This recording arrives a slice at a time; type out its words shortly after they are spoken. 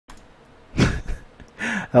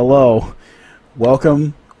Hello.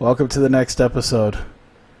 Welcome to the next episode.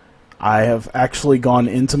 I have actually gone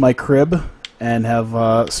into my crib and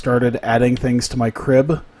have started adding things to my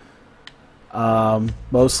crib.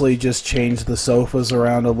 Mostly just changed the sofas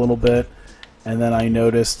around a little bit, and then I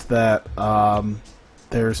noticed that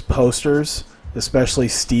there's posters, especially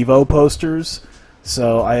Steve-O posters.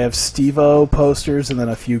 So I have Steve-O posters and then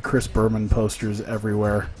a few Chris Berman posters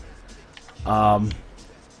everywhere.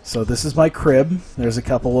 So this is my crib. There's a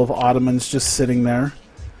couple of ottomans just sitting there.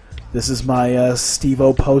 This is my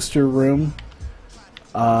Steve-O poster room.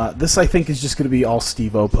 This I think is just going to be all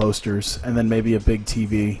Steve-O posters, and then maybe a big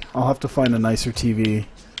TV. I'll have to find a nicer TV.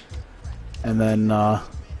 And then I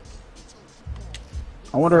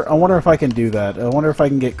wonder if I can do that. I wonder if I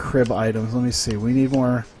can get crib items. Let me see. We need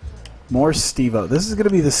more Steve-O. This is going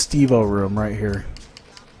to be the Steve-O room right here.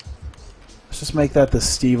 Let's just make that the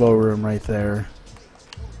Steve-O room right there.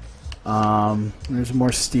 There's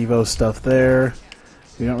more Steve-O stuff there.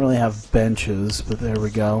 We don't really have benches, but there we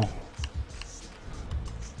go.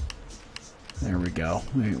 There we go.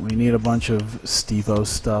 We need a bunch of Steve-O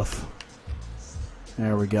stuff.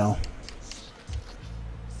 There we go.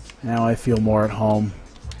 Now I feel more at home.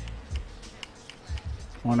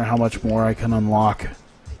 Wonder how much more I can unlock.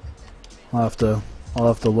 I'll have to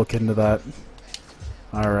look into that.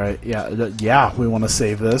 Alright, yeah, we want to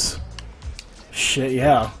save this. Shit,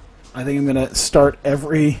 yeah. I think I'm gonna start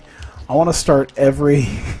every... I want to start every...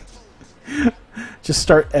 just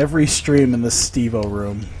start every stream in the Steve-O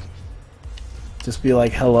room. Just be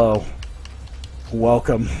like, hello.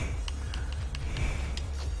 Welcome.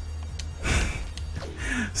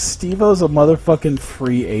 Steve-O's a motherfucking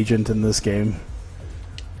free agent in this game.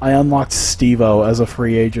 I unlocked Steve-O as a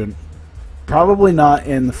free agent. Probably not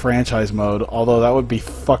in the franchise mode, although that would be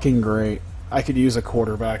fucking great. I could use a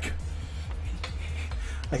quarterback.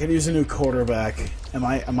 I could use a new quarterback. Am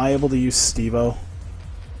I able to use Steve-O?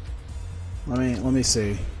 Let me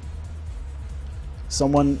see.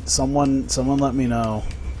 Someone let me know.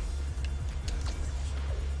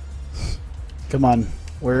 Come on.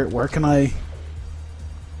 Where can I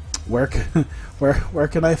where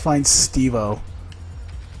can I find Steve-O?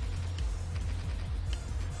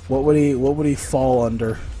 What would he fall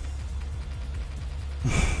under?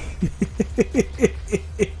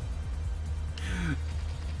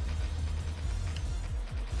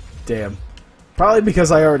 Damn. Probably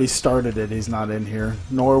because I already started it, he's not in here.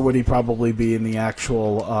 Nor would he probably be in the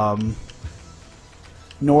actual,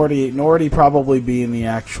 nor would he probably be in the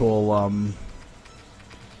actual,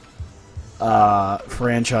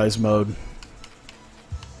 franchise mode.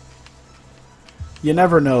 You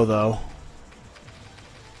never know, though.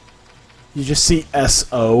 You just see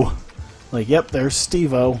S.O. Like, yep, there's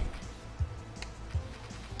Steve-O.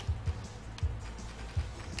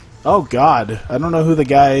 Oh, God. I don't know who the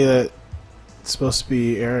guy that... It's supposed to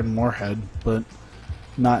be Aaron Moorhead, but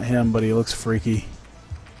not him, but he looks freaky.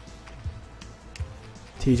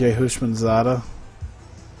 TJ Hushmanzada.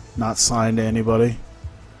 Not signed to anybody.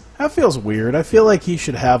 That feels weird. I feel like he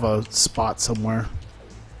should have a spot somewhere.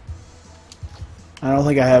 I don't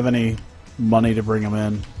think I have any money to bring him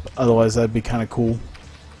in. Otherwise, that'd be kind of cool.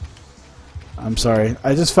 I'm sorry.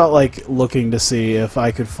 I just felt like looking to see if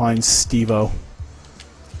I could find Steve-O.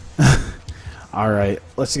 Alright,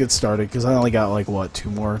 let's get started, because I only got, like, what, two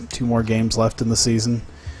more games left in the season.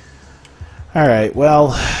 Alright,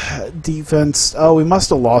 well, defense... Oh, we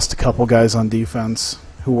must have lost a couple guys on defense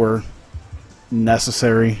who were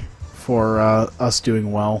necessary for us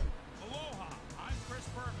doing well. Aloha, I'm Chris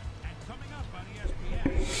Berman, and coming up on ESPN,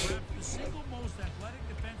 we have the single most athletic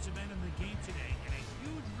defensive end in the game today, and a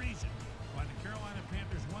huge reason why the Carolina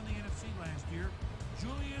Panthers won the NFC last year,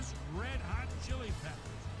 Julius Red Hot Chili Peppers.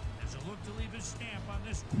 There's a look to leave his stamp on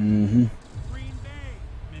this one. Green Bay,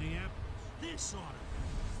 Minneapolis. This on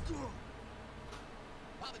it.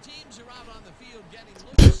 While the teams are out on the field getting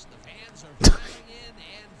loose, the fans are filing in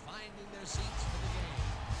and finding their seats for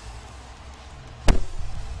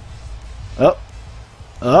the game.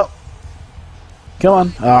 Oh. Come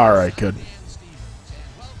on. Alright, good.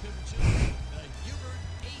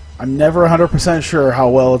 I'm never 100% sure how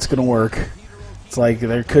well it's going to work. It's like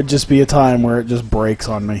there could just be a time where it just breaks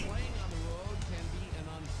on me.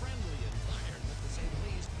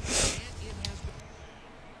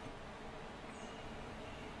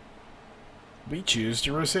 We choose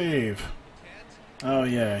to receive. Oh,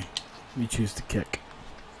 yay. We choose to kick.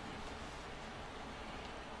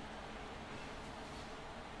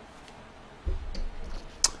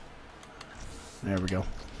 There we go.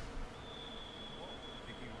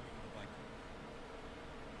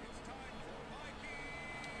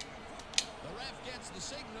 The ref gets the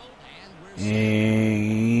signal, and we're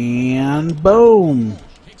And boom.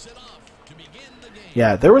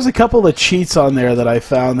 Yeah, there was a couple of cheats on there that I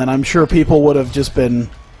found that I'm sure people would have just been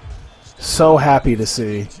so happy to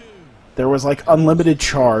see. There was like unlimited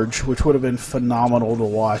charge, which would have been phenomenal to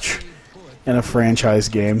watch in a franchise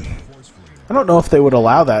game. I don't know if they would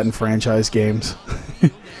allow that in franchise games.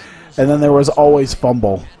 And then there was always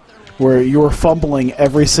fumble, where you were fumbling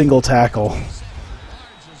every single tackle.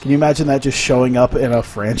 Can you imagine that just showing up in a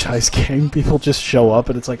franchise game? People just show up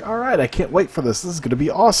and it's like, alright, I can't wait for this. This is going to be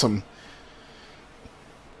awesome.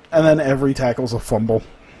 And then every tackle's a fumble.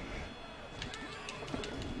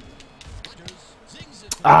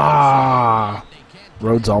 Ah!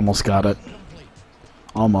 Rhodes almost got it.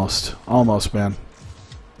 Almost. Almost, man.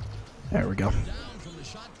 There we go.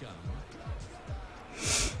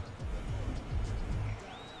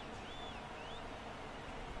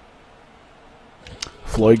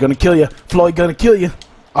 Floyd gonna kill you. Floyd gonna kill you.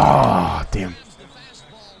 Ah, damn.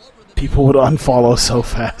 People would unfollow so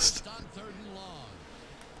fast.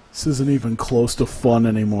 This isn't even close to fun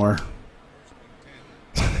anymore.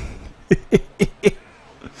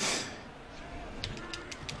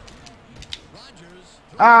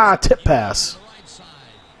 Ah, tip pass.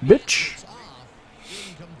 Bitch.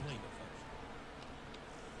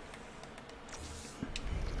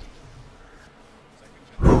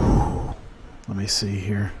 Let me see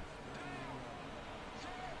here.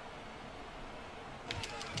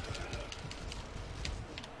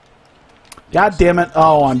 God damn it.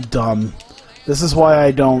 Oh, I'm dumb. This is why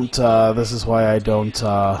I don't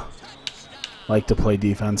like to play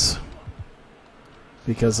defense.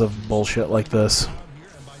 Because of bullshit like this.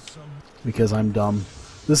 Because I'm dumb.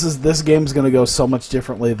 This game's gonna go so much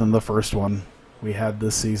differently than the first one we had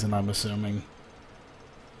this season, I'm assuming.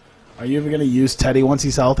 Are you ever gonna use Teddy once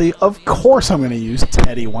he's healthy? Of course I'm gonna use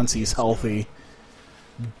Teddy once he's healthy.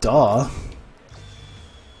 Duh.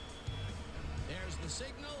 There's the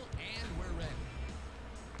signal, and we're ready.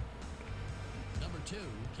 Number 2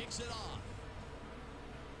 kicks it off.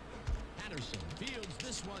 Patterson fields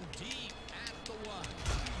this one deep at the 1.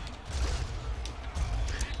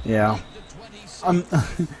 Yeah.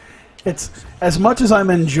 It's as much as I'm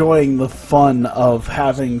enjoying the fun of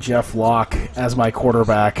having Jeff Locke as my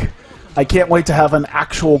quarterback, I can't wait to have an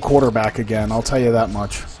actual quarterback again, I'll tell you that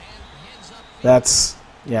much. That's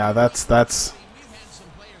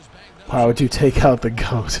why would you take out the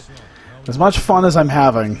GOAT? As much fun as I'm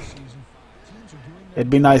having, it'd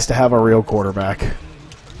be nice to have a real quarterback.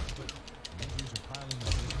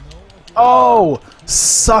 Oh!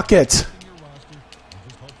 Suck it!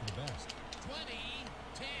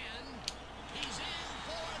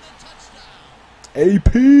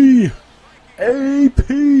 AP!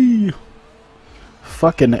 AP!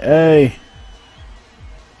 Fucking A.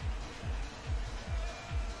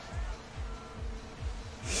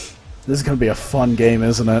 This is gonna be a fun game,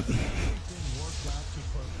 isn't it?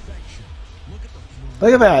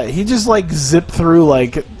 Look at that. He just like zipped through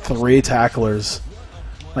like 3 tacklers.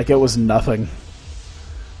 Like it was nothing.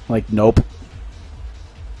 Like, nope.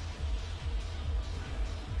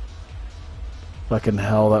 Fucking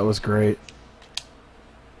hell, that was great.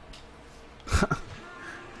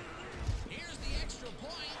 Here's the extra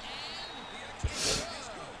point,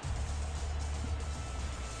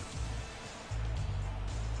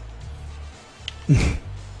 and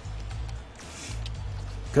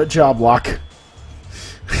Good job, Locke.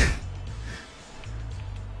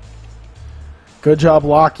 Good job,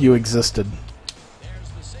 Locke. You existed. there's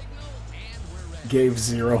the signal, and we're ready. Gave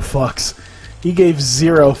 0 fucks. He gave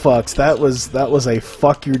 0 fucks. That was a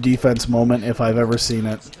fuck your defense moment if I've ever seen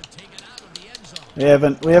it. We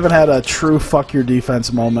haven't had a true fuck your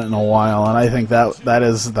defense moment in a while, and I think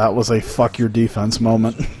that was a fuck your defense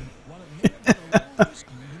moment.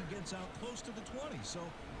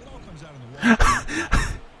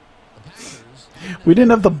 We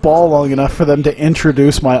didn't have the ball long enough for them to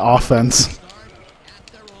introduce my offense.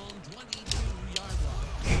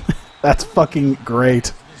 That's fucking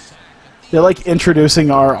great. They're like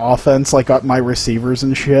introducing our offense, like my receivers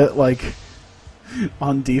and shit, like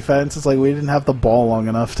on defense. It's like we didn't have the ball long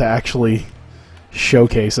enough to actually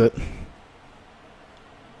showcase it.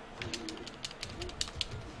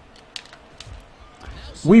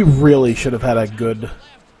 We really should have had a good...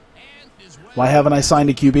 Why haven't I signed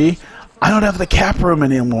a QB? I don't have the cap room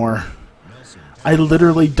anymore. I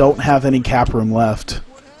literally don't have any cap room left.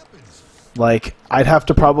 Like, I'd have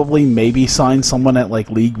to probably maybe sign someone at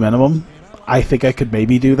like league minimum. I think I could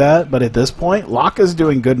maybe do that, but at this point, Locke is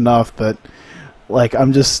doing good enough that like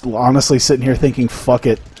I'm just honestly sitting here thinking, fuck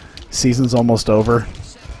it. Season's almost over.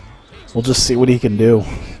 We'll just see what he can do.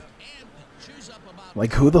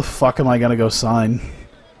 Like, who the fuck am I gonna go sign?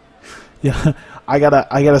 Yeah, I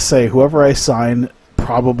gotta say, whoever I sign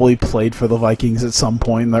probably played for the Vikings at some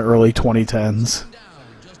point in the early 2010s.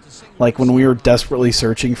 Like when we were desperately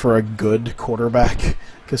searching for a good quarterback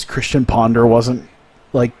because Christian Ponder wasn't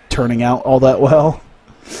like turning out all that well.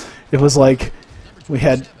 It was like we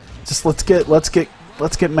had just let's get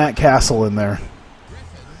Matt Castle in there.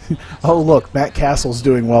 Oh look, Matt Castle's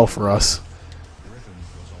doing well for us.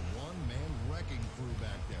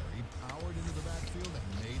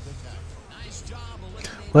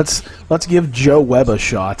 Let's give Joe Webb a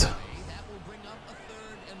shot. That will bring up a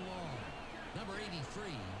 3rd and long. Number 83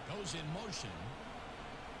 goes in motion.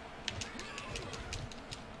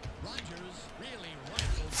 Rogers really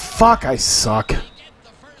rifles. Fuck, I suck. Get the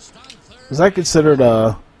first on 3rd. Was that considered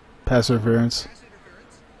a pass interference?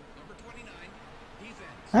 Number 29,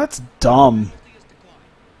 defense. That's dumb.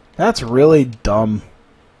 That's really dumb.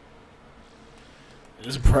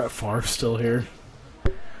 Is Brett Favre still here?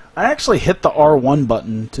 I actually hit the R1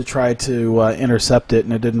 button to try to intercept it,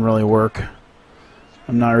 and it didn't really work.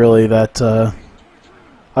 I'm not really that... I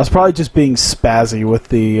was probably just being spazzy with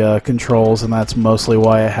the controls, and that's mostly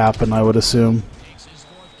why it happened, I would assume.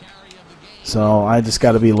 So I just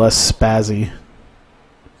got to be less spazzy.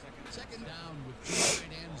 Second down with 2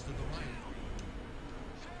 tight ends to the right.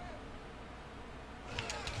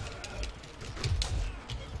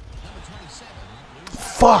 Number 27.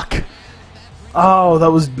 Fuck! Oh, that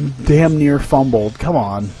was damn near fumbled. Come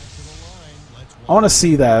on. I want to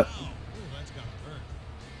see that.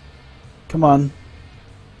 Come on.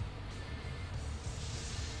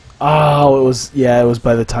 Oh, it was... Yeah, it was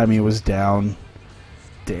by the time he was down.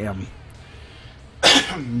 Damn.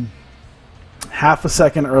 Half a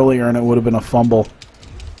second earlier and it would have been a fumble.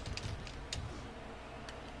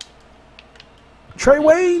 Trey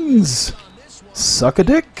Waynes! Suck a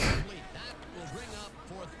dick.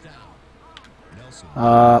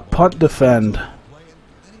 Punt defend.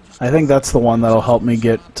 I think that's the one that'll help me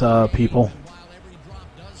get people.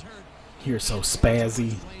 You're so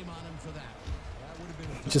spazzy.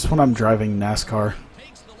 Just when I'm driving NASCAR.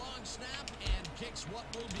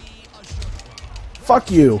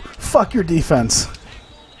 Fuck you. Fuck your defense.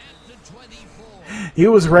 He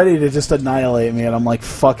was ready to just annihilate me, and I'm like,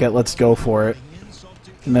 fuck it, let's go for it.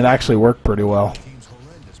 And it actually worked pretty well.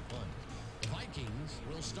 The Vikings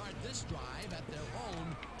will start this drive at their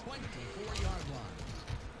own 24-yard line.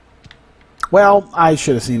 Well, I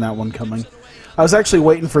should have seen that one coming. I was actually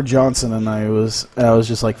waiting for Johnson, and I was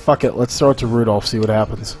just like, fuck it, let's throw it to Rudolph, see what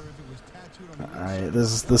happens. Alright,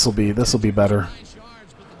 this'll be better.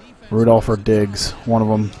 Rudolph or Diggs, one of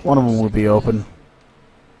them would be open.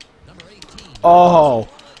 Oh,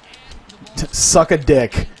 suck a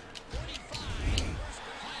dick.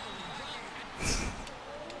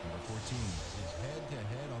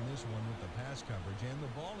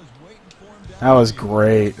 That was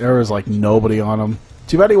great. There was like nobody on him.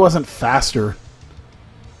 Too bad he wasn't faster.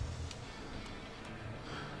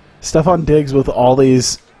 Stephon Diggs with all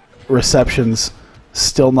these receptions,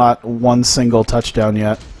 still not one single touchdown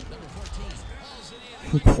yet.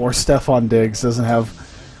 Poor Stephon Diggs doesn't have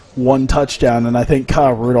one touchdown, and I think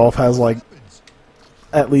Kyle Rudolph has like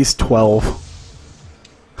at least 12.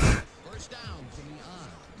 First down from the on.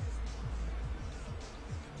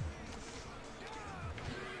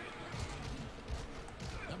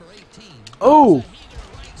 Number 18. Oh!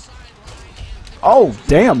 Oh,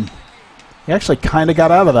 damn. He actually kind of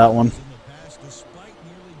got out of that one.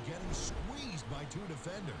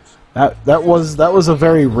 That was a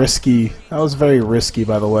very risky. That was very risky,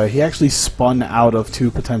 by the way. He actually spun out of 2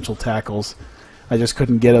 potential tackles. I just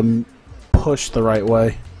couldn't get him pushed the right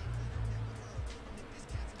way.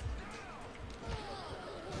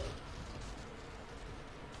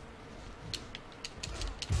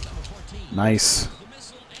 Nice.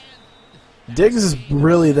 Diggs is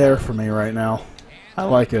really there for me right now. I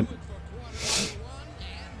like it.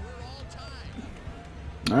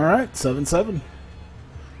 All right, 7-7.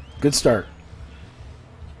 Good start.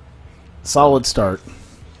 Solid start.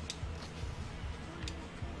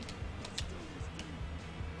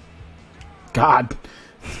 God.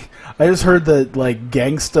 I just heard the like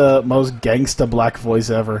most gangsta black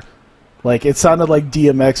voice ever. Like it sounded like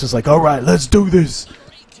DMX was like, "All right, let's do this."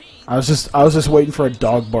 I was just waiting for a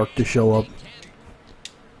dog bark to show up.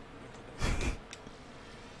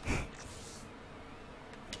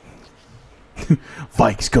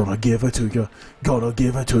 Vikes gonna give it to you. Gonna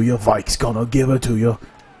give it to you. Vikes gonna give it to you.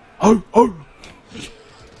 Oh, oh.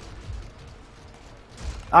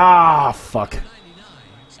 Ah, fuck.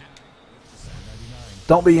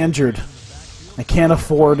 Don't be injured. I can't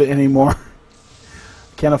afford any more.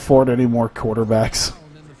 Can't afford any more quarterbacks.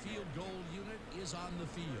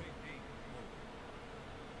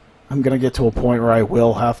 I'm gonna get to a point where I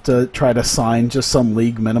will have to try to sign just some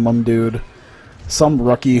league minimum dude. Some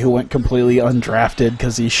rookie who went completely undrafted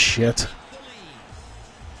because he's shit.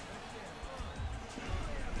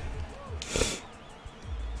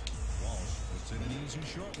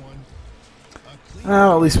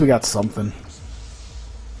 Well, at least we got something.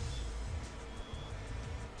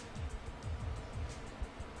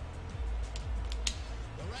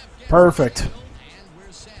 Perfect.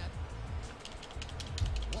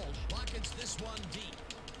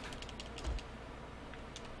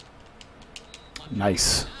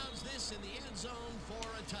 Nice.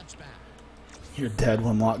 You're dead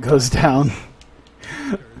when lock goes down.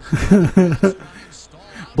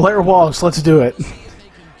 Blair Walsh, let's do it.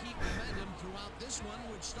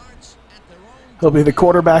 He'll be the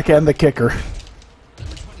quarterback and the kicker.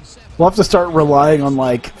 We'll have to start relying on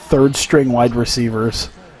like third string wide receivers.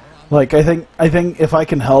 Like I think if I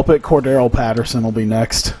can help it, Cordero Patterson will be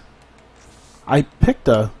next. I picked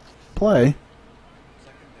a play.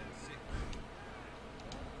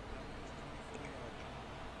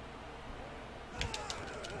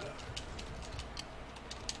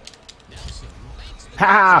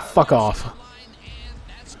 Ha! Fuck off.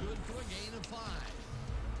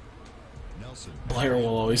 Blair will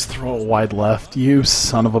always throw it wide left. You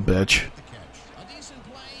son of a bitch.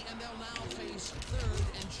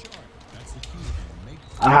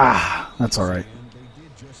 Ah, that's alright.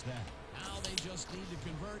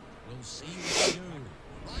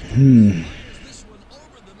 Hmm.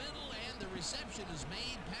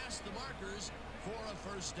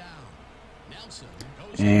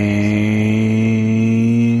 And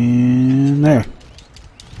there.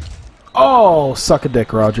 Oh, suck a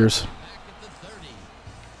dick, Rogers.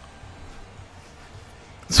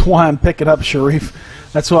 That's why I'm picking up Sharif.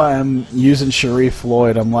 That's why I'm using Sharif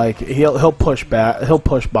Floyd. I'm like, he'll push back. He'll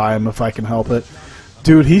push by him if I can help it.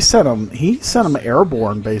 Dude, he sent him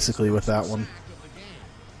airborne basically with that one.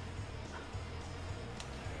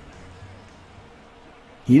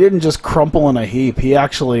 He didn't just crumple in a heap. He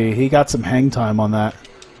got some hang time on that.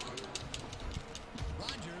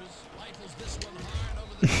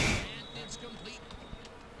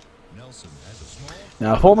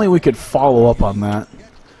 Now, if only we could follow up on that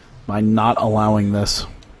by not allowing this.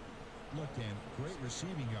 Look, Dan, great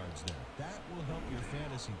receiving yards there. That will help your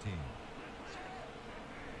fantasy team.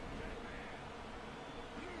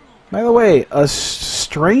 By the way, a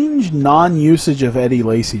strange non-usage of Eddie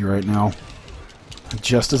Lacy right now.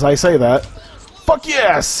 Just as I say that. Fuck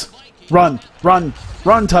yes! Run, run,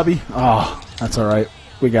 run, Tubby. Oh, that's alright.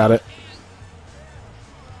 We got it.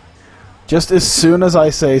 Just as soon as I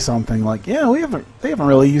say something like, yeah, they haven't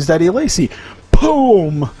really used Eddie Lacy.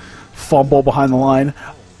 Boom! Fumble behind the line.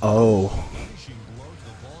 Oh.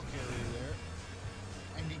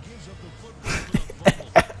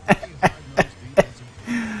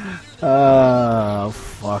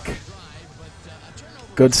 Fuck.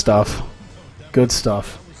 Good stuff. Good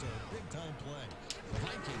stuff.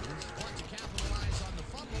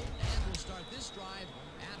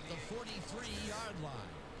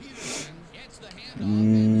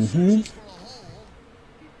 Mm-hmm.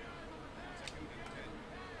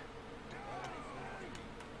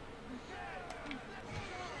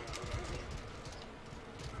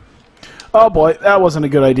 Oh boy, that wasn't a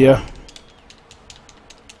good idea.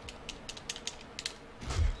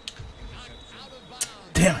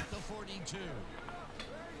 Damn it.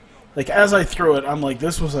 Like, as I threw it, I'm like,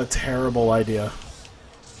 this was a terrible idea.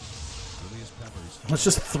 Let's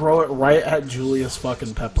just throw it right at Julius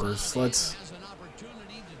fucking Peppers. Let's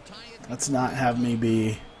not have me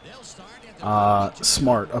be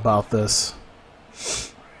smart about this.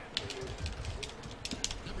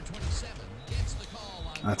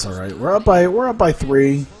 That's all right. We're up by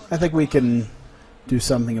 3. I think we can do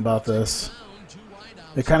something about this.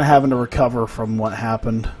 They're kind of having to recover from what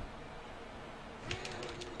happened.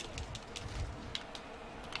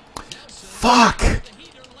 Fuck!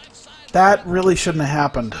 That really shouldn't have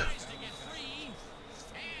happened.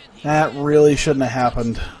 That really shouldn't have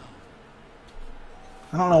happened.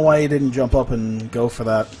 I don't know why he didn't jump up and go for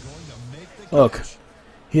that. Look,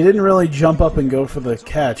 he didn't really jump up and go for the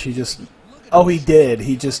catch. He just... Oh, he did.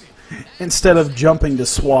 He just... Instead of jumping to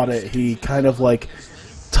swat it, he kind of like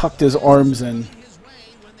tucked his arms in.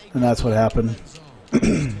 And that's what happened.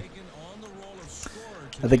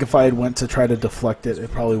 I think if I had went to try to deflect it,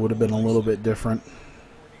 it probably would have been a little bit different.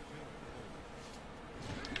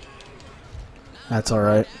 That's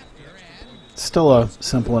alright. Still a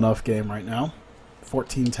simple enough game right now.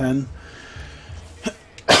 14-10.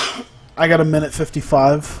 I got a minute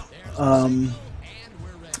 55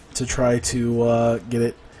 to try to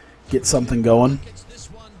get something going.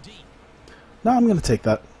 No, I'm going to take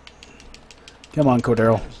that. Come on,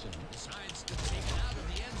 Cordero.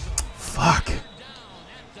 Fuck.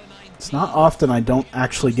 It's not often I don't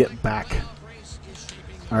actually get back.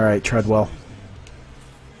 Alright, Treadwell.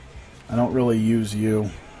 I don't really use you.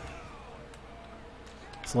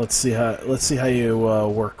 So let's see how you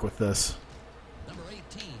work with this.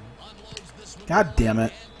 God damn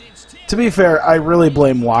it. To be fair, I really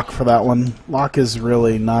blame Locke for that one. Locke is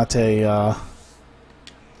really not a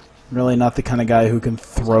really not the kind of guy who can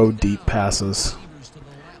throw deep passes.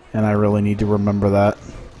 And I really need to remember that.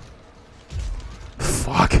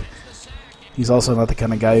 Fuck. He's also not the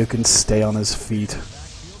kind of guy who can stay on his feet.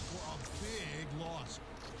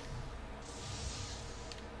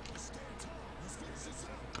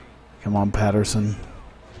 Come on, Patterson.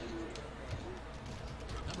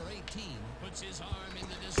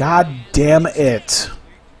 God damn it.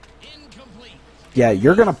 Yeah,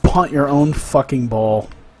 you're gonna punt your own fucking ball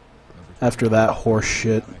after that horse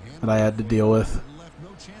shit that I had to deal with.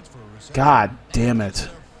 God damn it.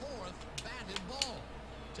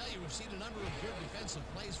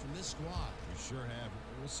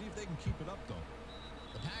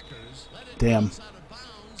 Damn.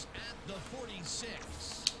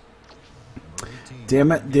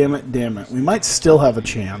 Damn it, damn it, damn it. We might still have a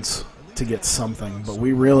chance to get something, but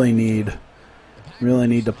we really need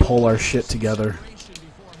to pull our shit together.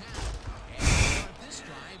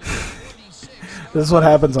 This is what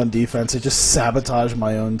happens on defense. I just sabotage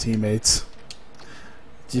my own teammates.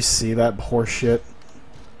 Do you see that horse shit?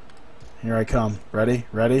 Here I come. Ready?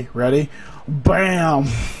 Ready? Ready? Bam!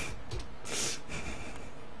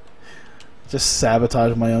 Just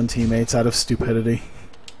sabotage my own teammates out of stupidity.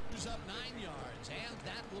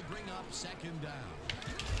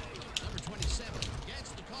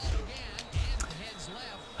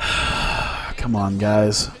 Come on,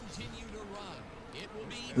 guys.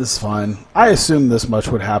 This is fine. I assumed this much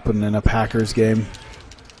would happen in a Packers game.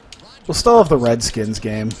 We'll still have the Redskins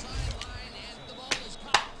game.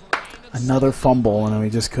 Another fumble, and we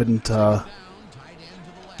just couldn't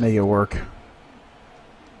make it work.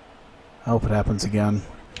 I hope it happens again.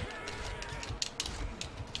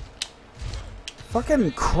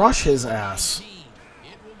 Fucking crush his ass.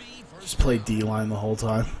 Just play D-line the whole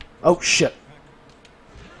time. Oh, shit.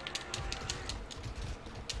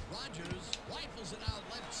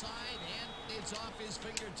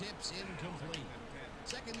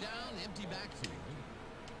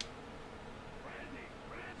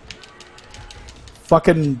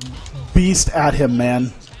 Fucking beast at him,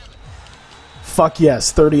 man. Fuck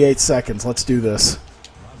yes, 38 seconds. Let's do this.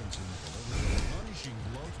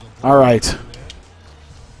 Alright.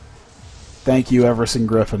 Thank you, Everson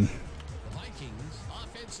Griffin.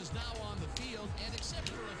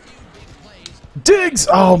 Diggs!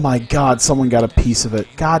 Oh my god, someone got a piece of it.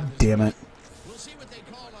 God damn it.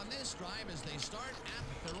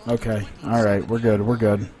 Okay, alright, we're good, we're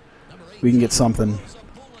good. We can get something.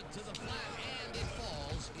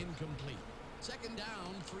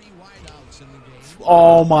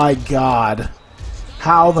 Oh my god.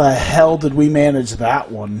 How the hell did we manage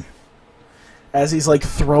that one? As he's like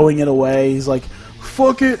throwing it away, he's like,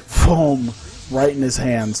 fuck it, foam, right in his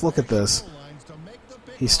hands. Look at this.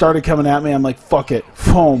 He started coming at me, I'm like, fuck it,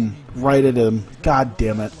 foam, right at him. God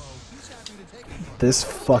damn it. This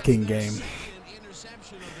fucking game.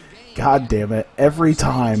 God damn it. Every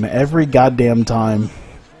time, every goddamn time.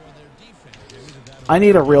 I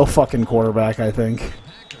need a real fucking quarterback, I think.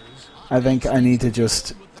 I think I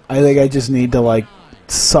just need to like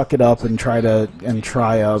suck it up and try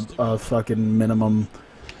a fucking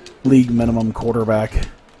league minimum quarterback.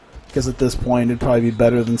 Because at this point it'd probably be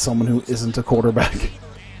better than someone who isn't a quarterback.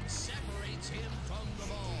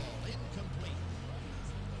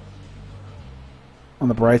 On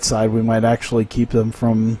the bright side, we might actually keep them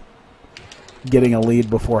from getting a lead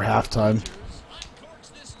before halftime.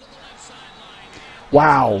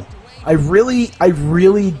 Wow. I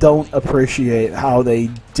really don't appreciate how they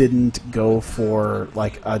didn't go for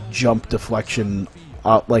like a jump deflection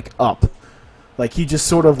up. Like he just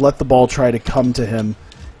sort of let the ball try to come to him.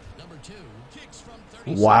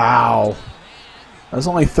 Wow. That was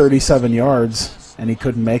only 37 yards and he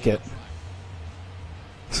couldn't make it.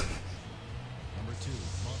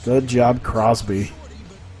 Good job, Crosby.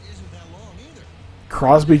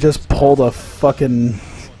 Crosby just pulled a fucking...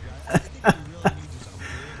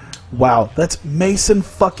 Wow, that's Mason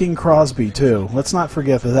fucking Crosby, too. Let's not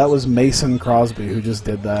forget that that was Mason Crosby who just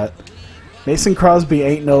did that. Mason Crosby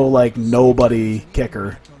ain't no, like, nobody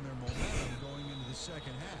kicker.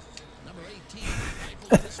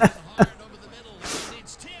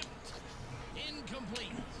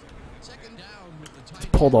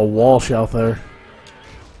 Just pulled a Walsh out there.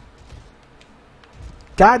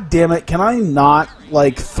 God damn it, can I not,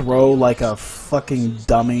 like, throw like a fucking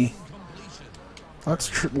dummy?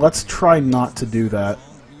 Let's try not to do that.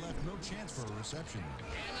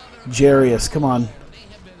 Jarius, come on.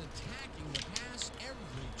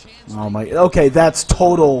 Oh my, okay, that's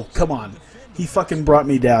total, come on. He fucking brought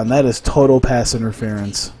me down. That is total pass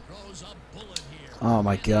interference. Oh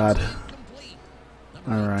my god.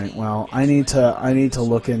 Alright, well, I need to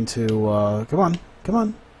look into, come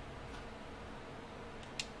on.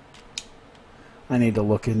 I need to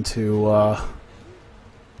look into,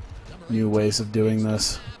 new ways of doing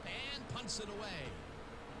this.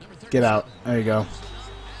 Get out. There you go.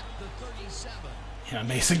 Yeah,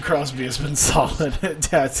 Mason Crosby has been solid.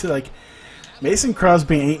 That's like, Mason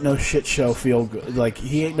Crosby ain't no shit show field. Like,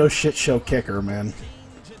 he ain't no shit show kicker, man.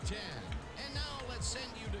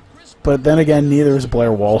 But then again, neither is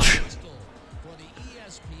Blair Walsh.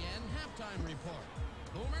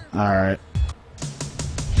 Alright.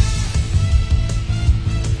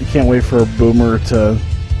 I can't wait for a Boomer to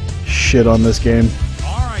shit on this game.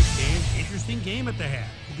 Alright, Dan. Interesting game at the half.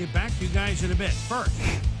 We'll get back to you guys in a bit. First,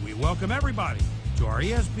 we welcome everybody to our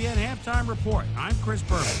ESPN Halftime Report. I'm Chris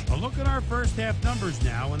Berman. A look at our first half numbers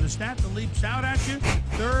now, and the stat that leaps out at you,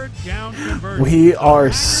 third down conversion. We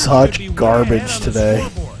are such garbage today.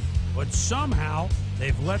 But somehow,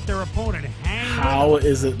 they've let their opponent hang. How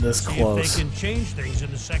is it this close? See if they can change things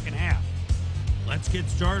in the second half. Let's get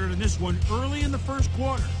started in this one early in the first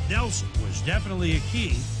quarter. Nelson was definitely a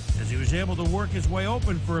key as he was able to work his way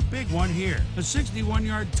open for a big one here. A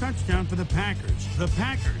 61-yard touchdown for the Packers. The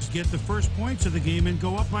Packers get the first points of the game and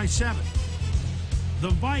go up by 7. The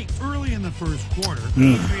Vikes early in the first quarter.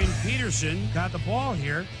 Adrian Peterson got the ball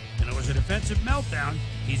here, and it was a defensive meltdown.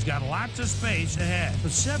 He's got lots of space ahead. A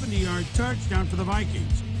 70-yard touchdown for the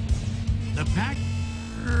Vikings. The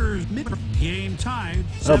Packers game tied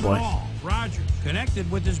 7-all. Rodgers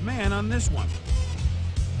connected with his man on this one.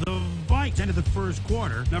 The Vikes ended the first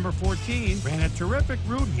quarter. Number 14 ran a terrific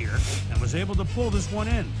route here and was able to pull this one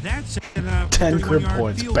in. That's 10 crib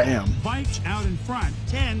points. Bam. Vikes out in front,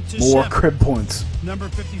 10-7. More crib points. Number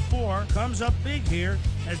 54 comes up big here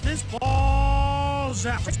as this ball's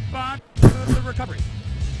out. Spot for the recovery.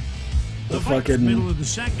 The Vikes middle of the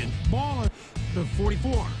second. Ball at the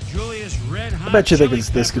 44. Julius Red Hot. I bet you think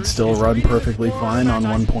this could still run perfectly fine on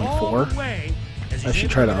 1.4. I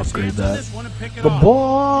should try to upgrade that. The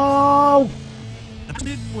ball!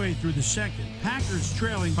 Midway through the second, Packers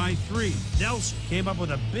trailing by 3. Nelson came up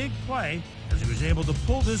with a big play as he was able to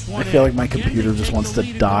pull this one in. I feel like my computer just wants to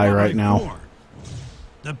die right now.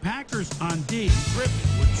 The Packers on D.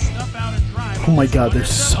 Griffin would snuff out a drive. Oh my god,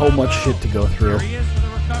 there's so much shit to go through.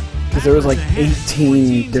 Because there was like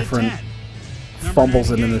 18 different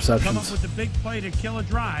fumbles and interceptions. Come up with a big play to kill a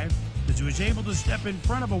drive. As he was able to step in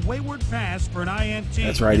front of a wayward pass for an INT.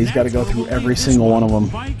 That's right, he's got to go through every single one of them.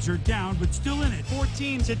 The Vikes are down, but still in it,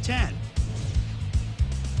 14-10.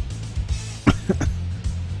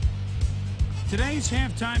 Today's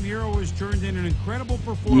halftime hero has turned in an incredible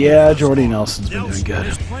performance. Yeah, Jordy Nelson's been doing good.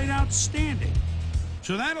 Has played outstanding.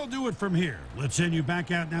 So that'll do it from here. Let's send you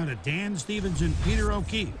back out now to Dan Stevens and Peter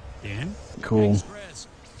O'Keefe. Dan? Cool. Thanks, Chris.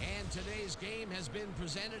 And today's game has been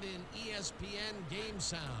presented in ESPN Game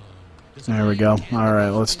Sound. There we go. All right,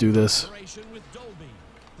 let's do this.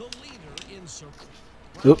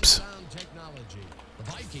 Oops.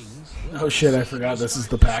 Oh shit, I forgot this is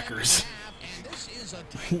the Packers.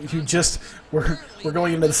 we're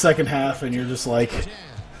going into the second half and you're just like,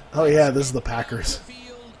 oh yeah, this is the Packers.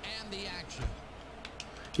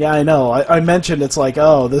 Yeah, I know. I mentioned it's like,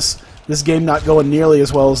 oh, this game not going nearly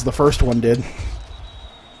as well as the first one did.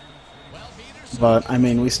 But I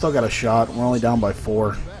mean, we still got a shot. We're only down by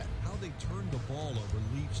 4.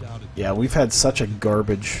 Yeah, we've had such a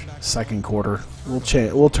garbage second quarter. We'll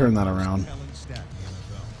turn that around.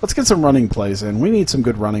 Let's get some running plays in. We need some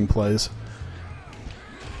good running plays.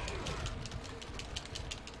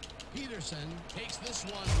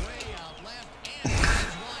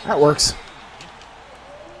 That works.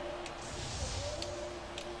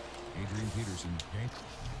 Adrian Peterson.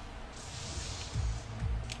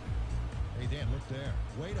 Hey, Dan, look there.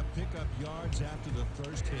 Way to pick up yards after the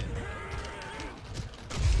first hit.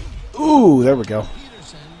 Ooh, there we go.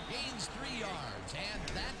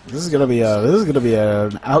 This is gonna be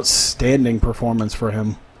an outstanding performance for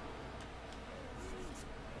him.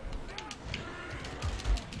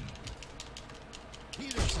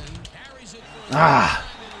 Ah,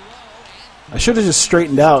 I should have just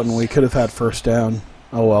straightened out and we could have had first down.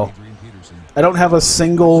 Oh well. I don't have a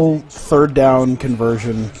single third down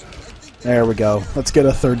conversion. There we go. Let's get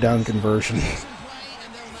a third down conversion.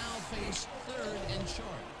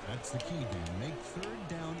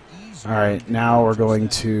 All right, now we're going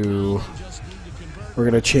to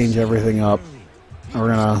change everything up. We're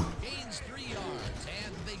gonna. Gains 3 yards,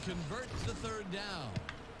 and they convert the 3rd down.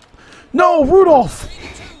 No, Rudolph.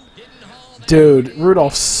 Didn't haul that Dude,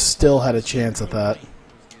 Rudolph still had a chance at that.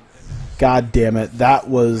 God damn it! That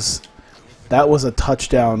was a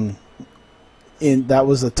touchdown. That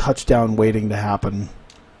was a touchdown waiting to happen.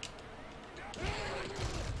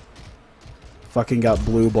 Fucking got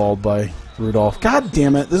blue balled by Rudolph. God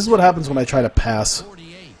damn it! This is what happens when I try to pass. 48.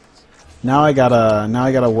 Now I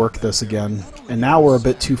gotta work this again, and now we're a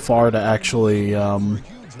bit too far to actually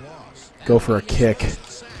go for a kick.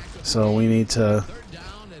 So we need to. 3rd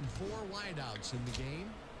down and 4 wideouts in the game.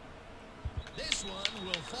 This one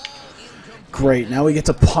will fall incomplete. Great. Now we get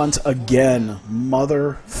to punt again.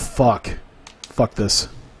 Motherfuck. Fuck this.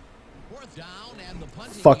 4th down and the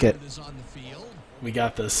punting Fuck it. unit is on the field. We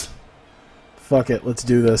got this. Fuck it. Let's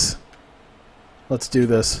do this. Let's do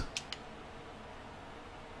this.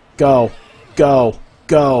 Go. Go.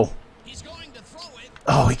 Go. He's going to throw it.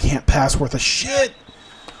 Oh, he can't pass worth a shit.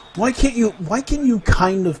 Why can you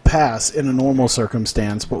kind of pass in a normal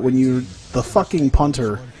circumstance, but when you're the fucking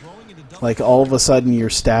punter, like all of a sudden your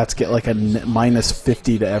stats get like a minus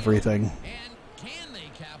 50 to everything. And can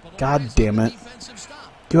they capitalize God on damn the it. defensive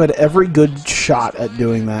stop? You had every good shot at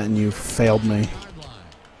doing that and you failed me. Yard line.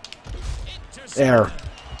 Intercept. There.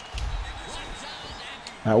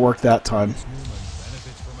 That worked that time.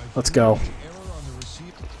 Let's go.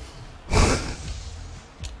 The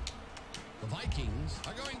Vikings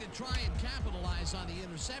are going to try and capitalize on the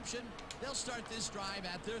interception. They'll start this drive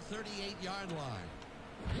at their 38-yard line.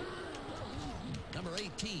 Number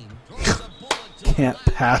 18 throws a bullet to the Can't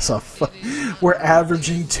left. pass a We're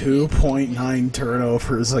averaging 2.9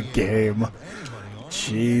 turnovers a game.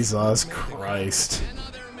 Jesus Christ.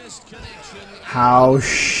 Another missed connection. How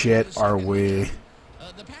shit are we?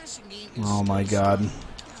 The passing game is Oh my god. I would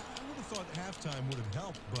have thought halftime would have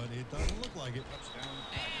helped, but it doesn't look like it.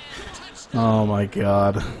 Oh my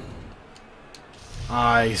god.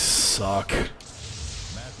 I suck.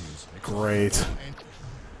 Matthews. Great.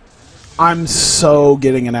 I'm so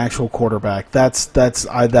getting an actual quarterback. That's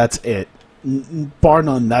it. Bar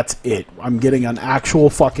none, that's it. I'm getting an actual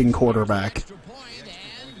fucking quarterback. extra point, and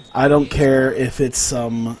I don't care if it's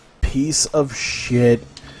some piece of shit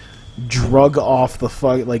drug off the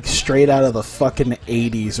like straight out of the fucking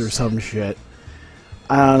 80s or some shit.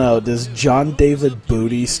 I don't know. Does John David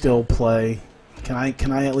Booty still play? Can I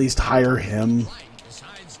at least hire him? White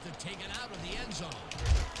decides to take it out of the end zone.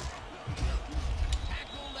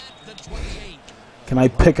 Tackled at the 28. Can I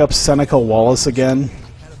pick up Seneca Wallace again?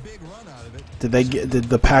 Had a big run out of it, Did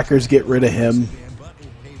the Packers get rid of him? but it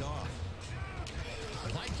paid off. The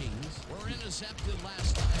Vikings were intercepted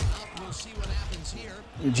last time out. We'll see what happens here.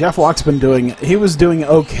 Jeff Locke's he was doing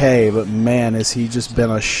okay, but man, has he just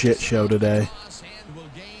been a shit show today. Loss and will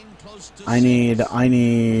gain close to I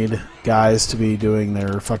need guys to be doing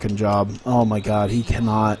their fucking job. Oh my god, he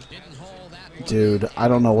cannot. didn't hold that. Dude, I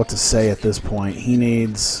don't know what to say at this point. He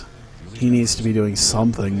needs to be doing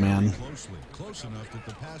something, man. Close enough that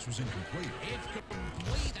the pass was incomplete. If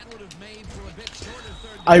complete, that would have made for a bit shorter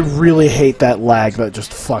 3rd I really hate that lag that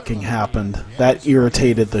just fucking happened. That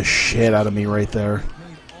irritated the shit out of me right there.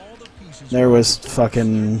 There was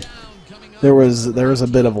fucking there was a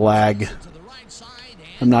bit of lag. to the right side.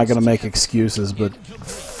 And I'm not gonna make excuses, but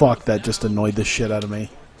fuck, that just annoyed the shit out of me.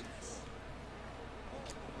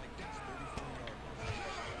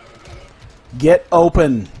 Get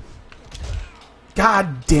open.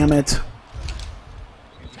 God damn it.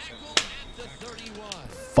 tackled at the 31.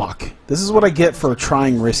 Fuck. This is what I get for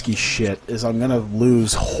trying risky shit, is I'm gonna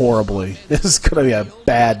lose horribly. This is gonna be a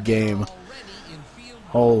bad game. Already in field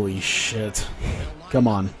Holy shit. Come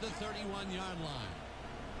on. the 31-yard line.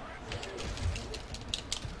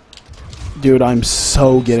 Dude, I'm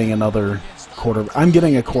so getting another quarterback. I'm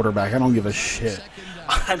getting a quarterback. I don't give a shit.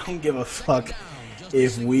 I don't give a fuck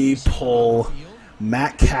if we pull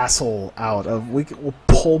Matt Castle out of. We'll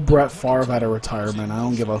pull Brett Favre out of retirement. I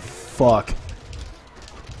don't give a fuck.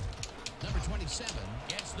 Number 27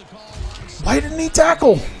 gets the call on Why didn't he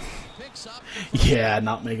tackle? picks up Yeah,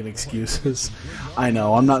 not making excuses. I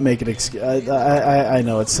know, I'm not making excuses. I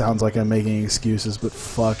know it sounds like I'm making excuses, but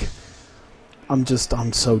fuck. I'm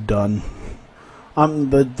so done.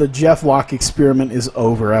 The Jeff Locke experiment is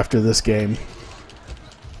over after this game.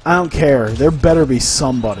 I don't care. There better be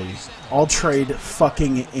somebody. I'll trade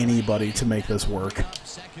fucking anybody to make this work.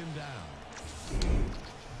 2nd down.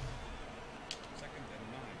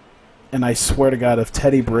 And I swear to God, if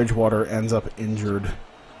Teddy Bridgewater ends up injured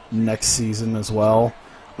next season as well,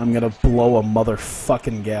 I'm gonna blow a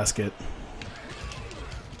motherfucking gasket.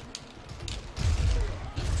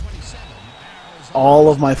 all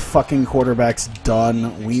of my fucking quarterbacks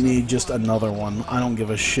done. We need just another one. I don't give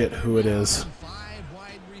a shit who it is. 5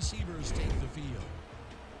 wide receivers take the field.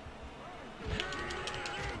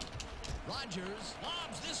 Rodgers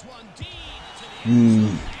lobs this one deep to the end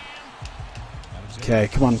zone. Okay,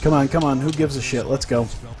 come on, come on, come on. Who gives a shit? Let's go.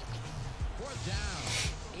 4th down,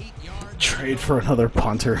 8 yards. Trade for another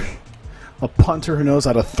punter. A punter who knows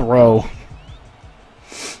how to throw.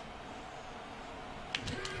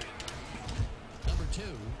 Number 2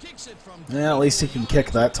 kicks it from Yeah, at least he can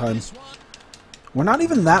kick that time. We're not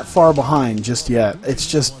even that far behind just yet. It's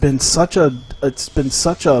just been such a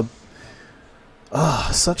such a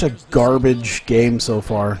garbage game so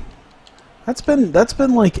far. That's been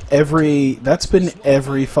like every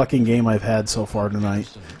fucking game I've had so far tonight.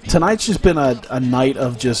 Tonight's just been a night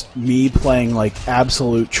of just me playing like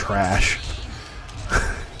absolute trash.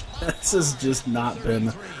 This has just not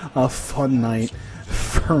been a fun night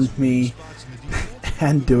for me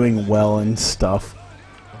and doing well and stuff.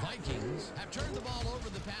 the Vikings have turned the ball over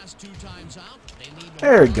the past 2 times out. They need to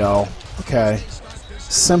There we go. Okay.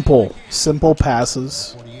 Simple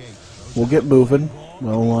passes. We'll get moving.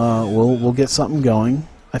 We'll get something going.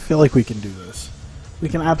 I feel like we can do this. We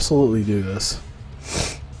can absolutely do this.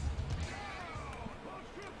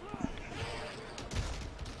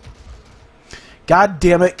 God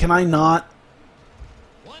damn it, can I not?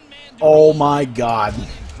 one man to Oh my god. in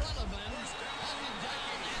front of him.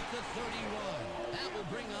 At the 31. That will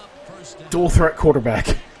bring up first down. Dual threat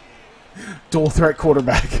quarterback. Dual threat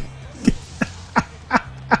quarterback.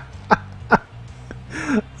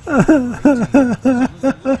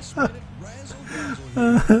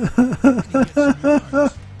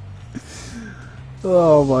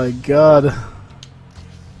 Oh my god.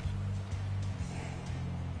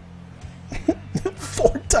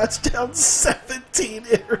 4 touchdowns, 17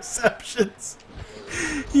 interceptions.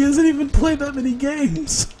 He hasn't even played that many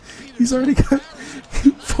games. He's already got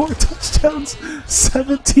 4 touchdowns,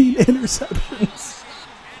 17 interceptions.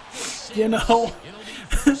 You know,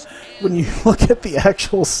 when you look at the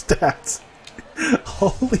actual stats,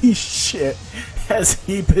 holy shit, has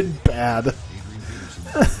he been bad.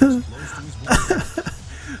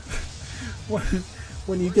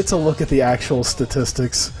 When you get to look at the actual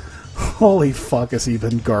statistics, holy fuck, has he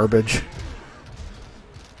been garbage.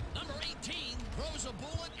 Number 18 throws a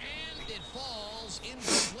bullet and it falls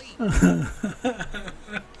incomplete.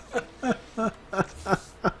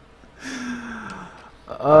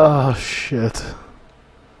 Oh shit.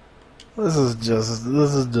 This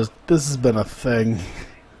has been a thing.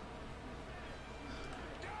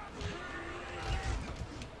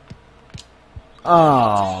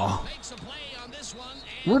 Oh. Makes a play on this one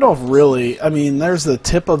and Rudolph really, I mean, there's the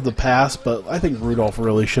tip of the pass, but I think Rudolph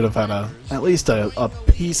really should have had at least a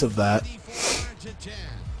piece of that. 34 to 10.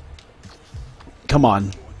 Come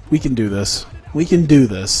on. We can do this. We can do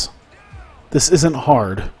this. This isn't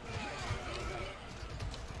hard.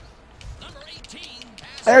 Number 18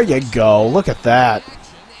 passes There you go. Look at that. action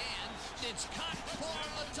and it's caught for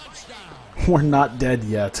a touchdown. We're not dead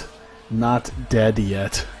yet. Not dead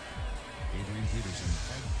yet.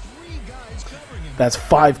 That's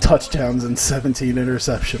 5 touchdowns and 17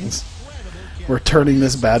 interceptions. We're turning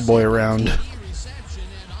this bad boy around. Key reception,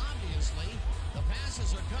 and obviously the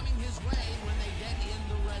passes are coming his way when they get in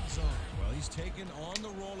the red zone. Well, he's taken on the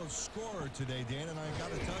role of scorer today, Dan, and I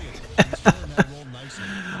got to tell you, he's filling that role nicely.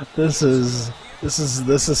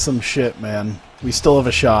 This is some shit, man. We still have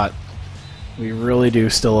a shot. We really do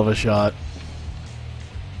still have a shot.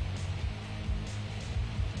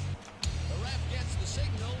 The ref gets the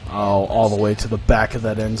signal. Oh, all the way to the back of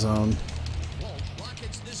that end zone. Wolf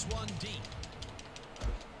rockets this one deep.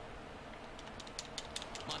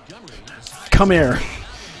 Montgomery is high Come here. out of the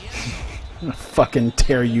end zone. I'm gonna fucking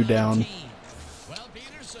tear you down. Well, Peter,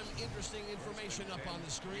 some interesting information up on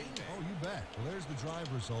the screen. Oh, you bet. Well, there's the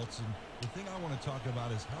drive results, and the thing I want to talk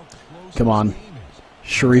about is how close Come on. this game is.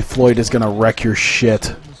 Sharif Floyd is gonna wreck your shit.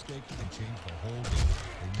 One mistake can change the whole game.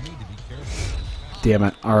 They need to be careful. Damn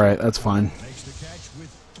it. Alright, that's fine. Makes the catch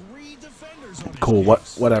with 3 defenders on his Cool,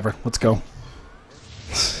 case. whatever. Let's go.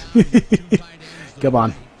 Come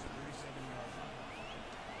on.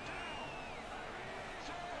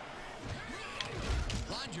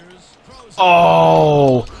 Rodgers throws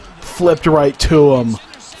Oh! Flipped right to him.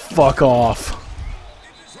 Fuck off.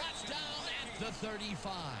 brought down at the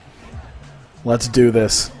 35. Let's do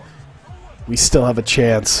this. We still have a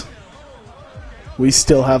chance. We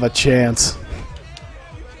still have a chance.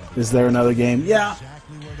 Is there another game? Yeah.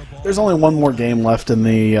 There's only one more game left in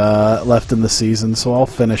the season, so I'll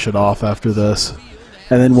finish it off after this,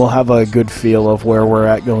 and then we'll have a good feel of where we're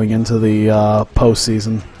at going into the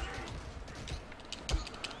postseason.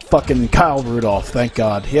 fucking Kyle Rudolph, thank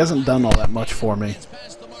God. He hasn't done all that much for me.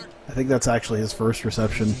 I think that's actually his first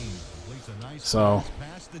reception. So,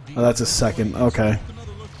 oh, that's his second. Okay.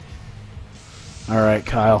 Alright,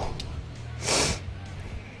 Kyle.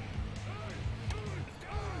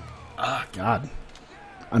 Ah, God.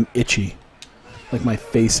 I'm itchy. Like my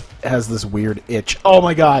face has this weird itch. Oh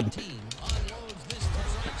my God!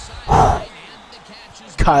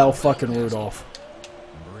 Kyle fucking Rudolph.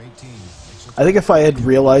 I think if I had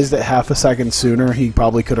realized it half a second sooner, he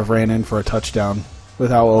probably could have ran in for a touchdown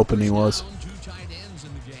with how open he was.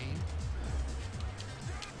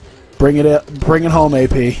 Bring it home,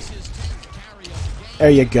 AP. There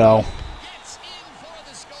you go.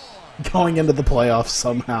 Going into the playoffs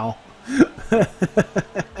somehow.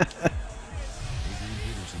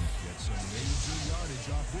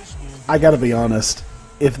 I gotta be honest.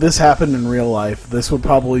 If this happened in real life, this would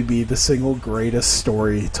probably be the single greatest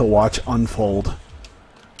story to watch unfold.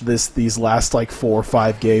 These last like 4 or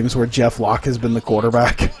 5 games where Jeff Locke has been the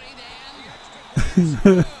quarterback.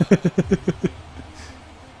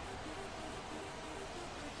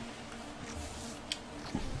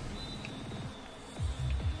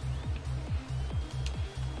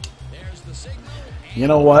 You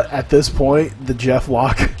know what? At this point, the Jeff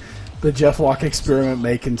Locke experiment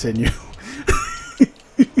may continue.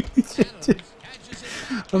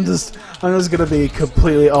 I'm just gonna be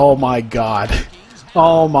completely. Oh my God!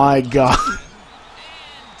 Oh my God!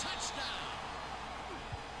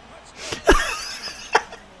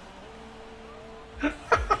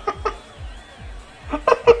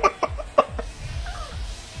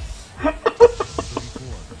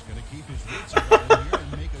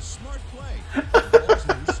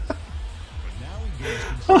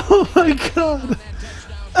 Oh my God!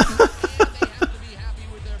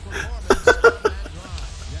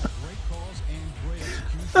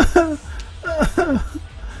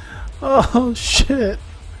 Oh shit!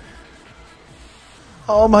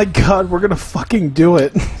 Oh my God, we're gonna fucking do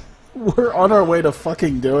it. We're on our way to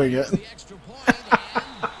fucking doing it.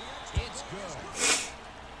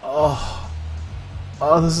 Oh,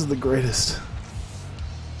 this is the greatest.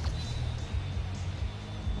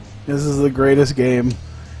 This is the greatest game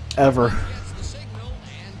ever.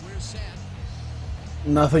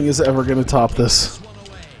 Nothing is ever gonna top this.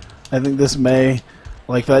 I think this may.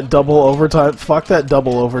 Like that double overtime, fuck that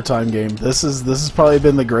double overtime game. This has probably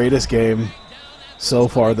been the greatest game so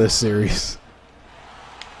far this series.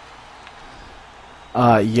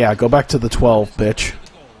 Yeah, go back to the 12, bitch.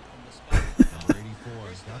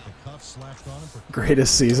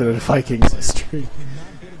 Greatest season in Vikings history.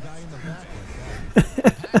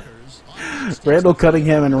 Randall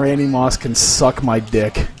Cunningham and Randy Moss can suck my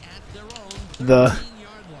dick. The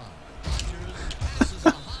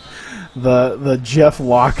Jeff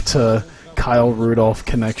Locke to Kyle Rudolph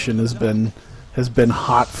connection has been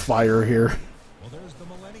hot fire here.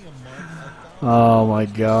 Oh my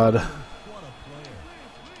God.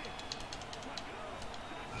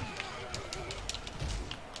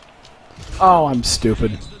 Oh, I'm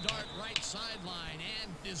stupid.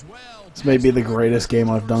 This may be the greatest game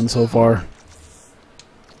I've done so far.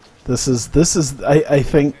 This is I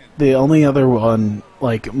think the only other one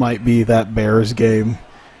like might be that Bears game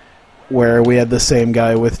where we had the same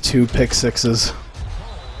guy with 2 pick sixes,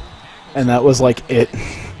 and that was like it.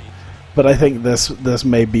 But I think this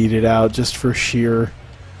may beat it out just for sheer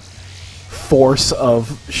force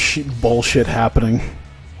of bullshit happening.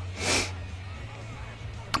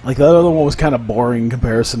 Like that other one was kind of boring in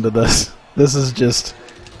comparison to this. This is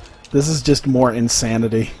just more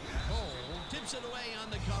insanity.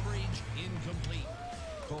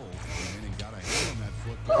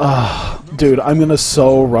 Dude, I'm gonna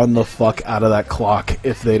so run the fuck out of that clock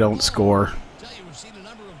if they don't score.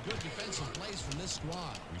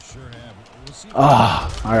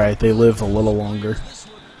 Alright, they live a little longer.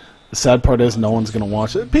 The sad part is no one's gonna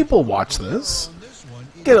watch it. People watch this.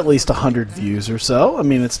 Get at least 100 views or so. I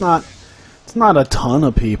mean, it's not a ton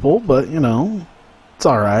of people, but you know, it's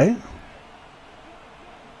alright.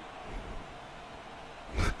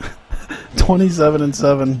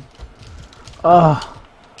 27-7.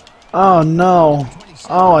 Oh no.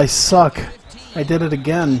 Oh, I suck. I did it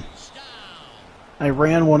again. I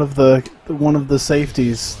ran one of the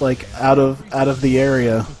safeties like out of the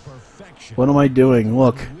area. What am I doing?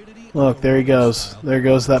 Look. Look, there he goes. There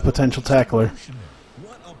goes that potential tackler.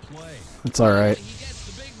 It's all right.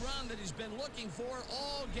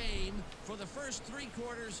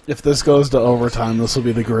 If this goes to overtime, this will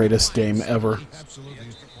be the greatest game ever.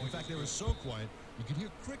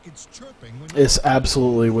 This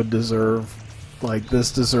absolutely would deserve, like,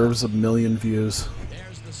 this deserves 1 million views.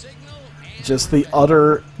 Just the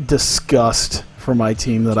utter disgust for my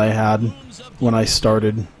team that I had when I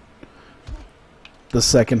started the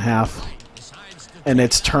second half. And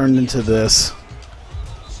it's turned into this.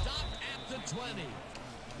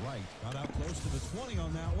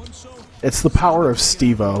 It's the power of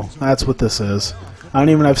Steve-O. That's what this is. I don't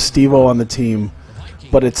even have Steve-O on the team,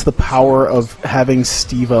 but it's the power of having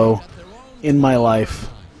Steve-O in my life.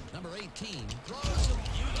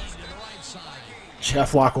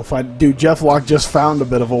 Jeff Locke will find... Dude, Jeff Locke just found a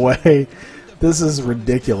bit of a way. This is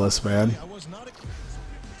ridiculous, man.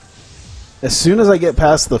 As soon as I get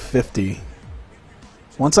past the 50...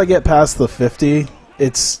 Once I get past the 50,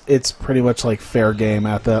 it's pretty much like fair game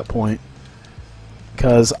at that point.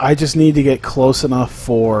 Because I just need to get close enough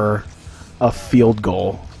for a field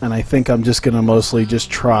goal. And I think I'm just going to mostly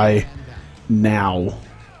just try now.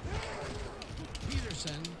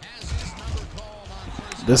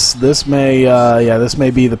 This may this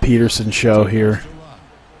may be the Peterson show here.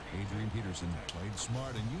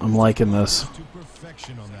 I'm liking this.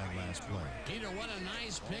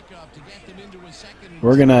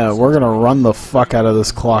 We're gonna run the fuck out of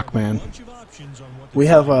this clock, man. We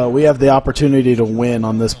have the opportunity to win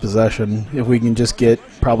on this possession if we can just get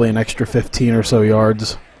probably an extra 15 or so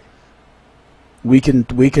yards. We can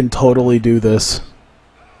totally do this.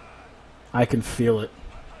 I can feel it.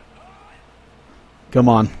 Come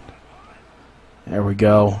on. There we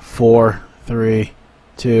go. 4, 3,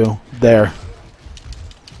 2. There.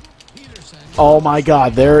 Oh my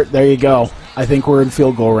God. There you go. I think we're in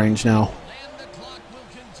field goal range now.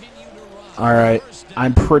 All right.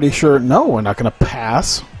 I'm pretty sure... No, we're not going to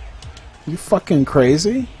pass. You fucking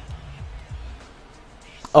crazy?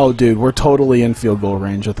 Oh, dude, we're totally in field goal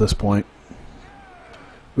range at this point.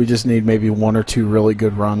 We just need maybe 1 or 2 really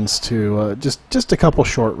good runs to... just a couple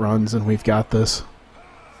short runs, and we've got this.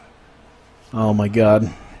 Oh, my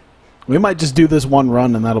God. We might just do this one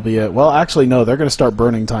run, and that'll be it. Well, actually, no. They're going to start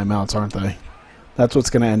burning timeouts, aren't they? That's what's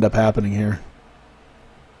going to end up happening here.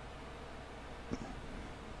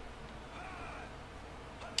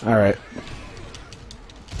 All right.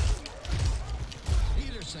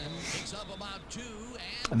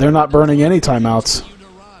 They're not burning any timeouts.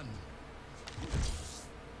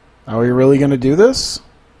 Are we really going to do this?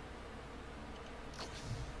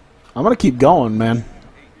 I'm going to keep going, man.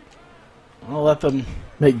 I'll let them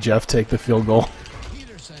make Jeff take the field goal.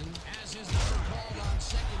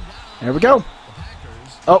 There we go.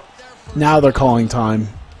 Oh, now they're calling time.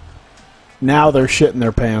 Now they're shitting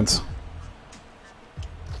their pants.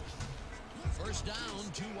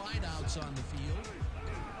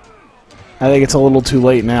 I think it's a little too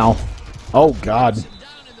late now. Oh, God.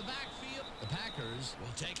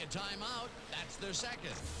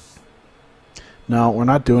 No, we're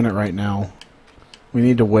not doing it right now. We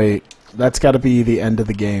need to wait. That's got to be the end of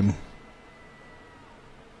the game.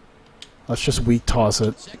 Let's just weak toss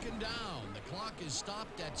it. Second down. The clock is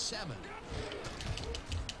stopped at 7.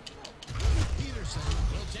 Peterson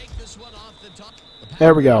will take this one off the top.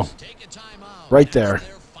 There we go. Take a timeout. Right there. That's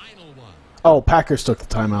their final one. Oh, Packers took the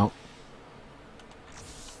timeout.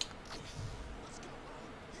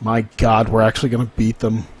 My God, we're actually going to beat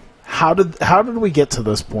them. How did we get to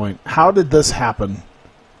this point? How did this happen?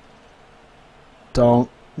 Don't.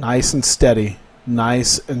 Nice and steady.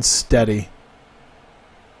 Nice and steady.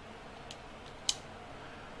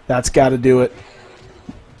 That's got to do it.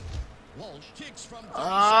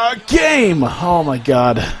 Game! Oh, my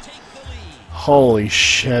God. Holy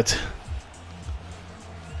shit.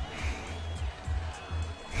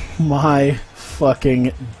 My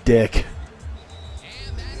fucking dick.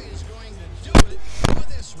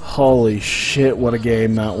 Holy shit, what a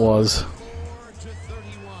game that was.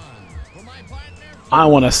 I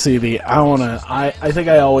want to see the... I think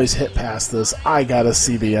I always hit past this. I got to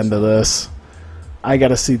see the end of this. I got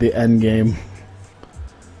to see the end game.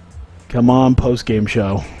 Come on, post-game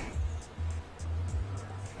show.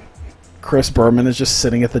 Chris Berman is just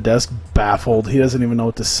sitting at the desk baffled. He doesn't even know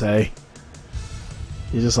what to say.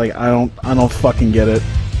 He's just like, I don't fucking get it.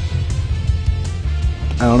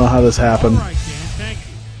 I don't know how this happened. All right, Dan, thank you.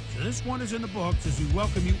 So this one is in the books as we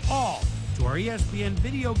welcome you all to our ESPN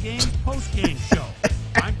Video Games post-game show.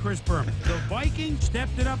 I'm Chris Berman. The Vikings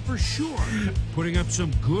stepped it up for sure, putting up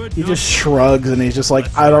some good... He just shrugs and he's just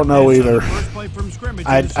like, I don't know either.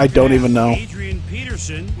 I don't even know. Adrian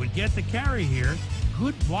Peterson would get the carry here.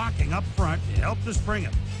 Good blocking up front to help the spring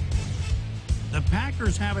him. The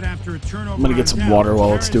Packers have it after a turnover. I'm going to get some water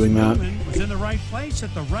while it's doing that. Was in the right place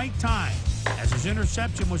at the right time, as his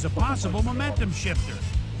interception was a possible momentum shifter.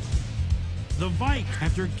 The Vikes,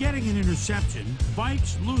 after getting an interception,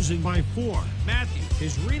 Vikes losing by 4. Matthew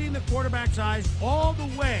is reading the quarterback's eyes all the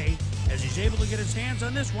way as he's able to get his hands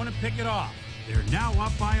on this one and pick it off. They're now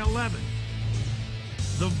up by 11.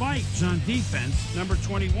 The Vikes on defense, number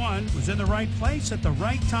 21, was in the right place at the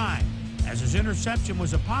right time, as his interception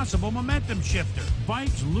was a possible momentum shifter.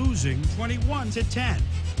 Vikes losing 21-10.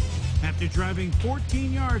 After driving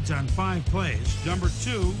 14 yards on 5 plays, number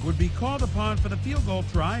 2 would be called upon for the field goal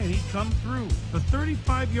try, and he'd come through. A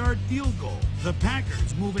 35-yard field goal. The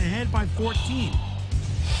Packers move ahead by 14.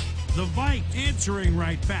 The Vikes answering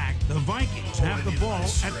right back. The Vikings have the ball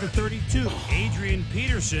at the 32. Adrian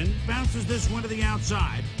Peterson bounces this one to the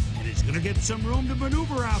outside, and he's going to get some room to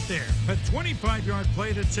maneuver out there. A 25-yard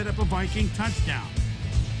play that set up a Viking touchdown.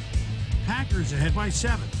 Packers ahead by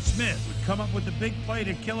 7. Smith would come up with the big play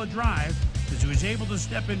to kill a drive as he was able to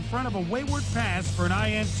step in front of a wayward pass for an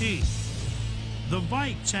INT. The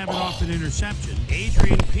Vikes have it off an interception.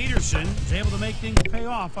 Adrian Peterson is able to make things pay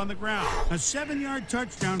off on the ground. A 7-yard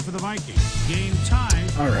touchdown for the Vikings. Game tie,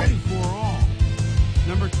 24-all.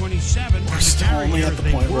 Number 27. We're still only at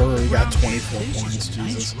the point where we got 24 points.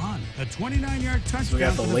 Jesus. Nice run. A 29-yard touchdown. So we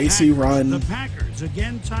got the for Lacey run. The Packers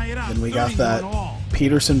again tie it up. Then we got that all.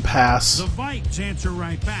 Peterson pass. The Vikes answer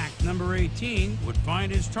right back. Number 18 would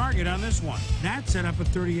find his target on this one. That set up a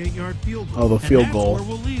 38-yard field goal. Oh, the field goal. That's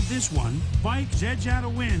where we'll leave this one. Vikes edge out a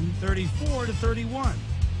win, 34-31.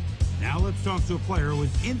 Now let's talk to a player who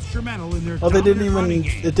was instrumental in their Oh, they didn't even. running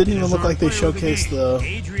game. It didn't even look like they Player of showcased the.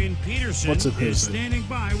 Adrian Peterson What's it? is standing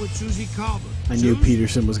by with Susie Calvert. I knew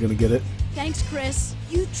Peterson was going to get it. Thanks, Chris.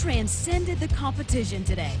 You transcended the competition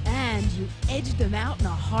today, and you edged them out in a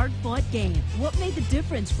hard-fought game. What made the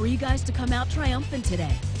difference for you guys to come out triumphant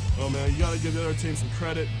today? Oh man, you got to give the other team some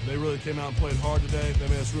credit. They really came out and played hard today. They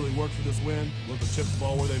made us really work for this win. Let them chip the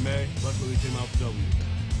ball where they may. Luckily, they came out with the W.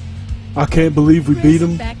 I can't believe we Chris, beat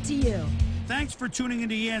them. back to you. Thanks for tuning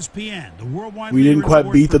into ESPN, the worldwide We leader didn't in quite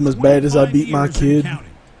sports beat them for as bad as I 25 beat my years and kid,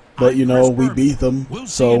 counting. but I'm you know Chris we Berman. beat them, We'll see you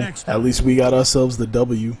so next time. at least we got ourselves the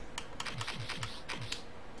W.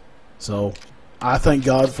 So I thank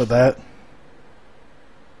God for that.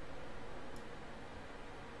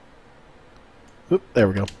 Oop, there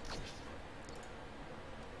we go.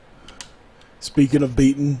 Speaking of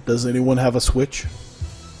beating, does anyone have a Switch?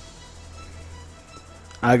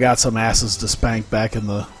 I got some asses to spank back in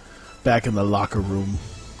the locker room.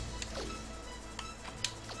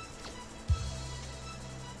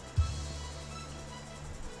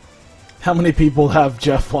 How many people have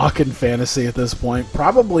Jeff Locke in fantasy at this point?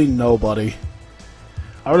 Probably nobody.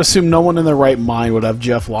 I would assume no one in their right mind would have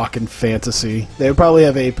Jeff Locke in fantasy. They would probably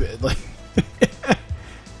have a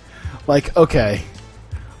like okay.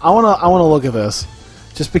 I wanna look at this.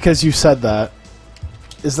 Just because you said that.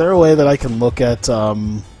 Is there a way that I can look at I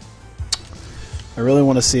really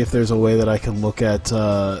want to see if there's a way that I can look at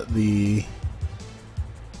the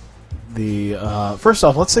first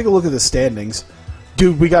off, let's take a look at the standings.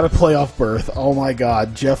 Dude, we got a playoff berth. Oh my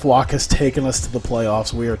god, Jeff Locke has taken us to the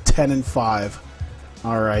playoffs. We are 10-5.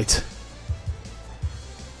 Alright.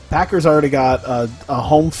 Packers already got a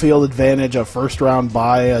home field advantage, a first round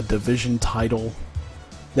bye, a division title.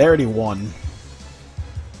 They already won.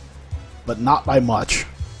 But not by much.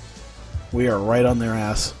 We are right on their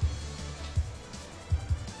ass.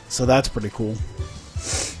 So that's pretty cool.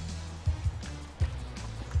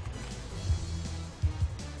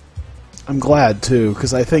 I'm glad too,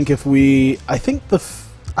 because I think if we, I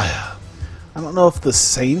don't know if the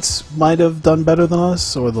Saints might have done better than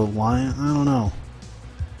us or the Lions. I don't know.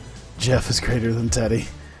 Jeff is greater than Teddy.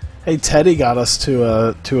 Hey, Teddy got us to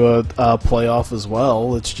a playoff as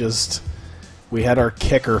well. It's just we had our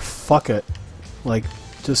kicker fuck it, like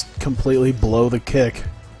just completely blow the kick.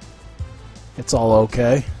 It's all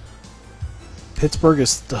okay. Pittsburgh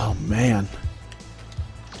is, oh man.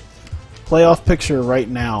 Playoff picture right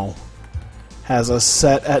now has us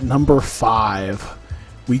set at number 5.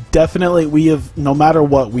 We have, no matter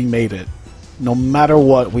what, we made it. No matter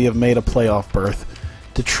what, we have made a playoff berth.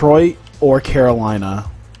 Detroit or Carolina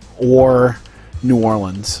or New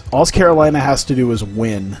Orleans. All Carolina has to do is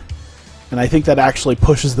win. And I think that actually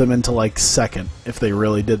pushes them into like second if they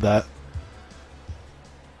really did that.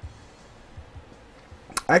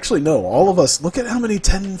 Actually, no. All of us, look at how many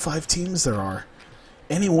 10-5 teams there are.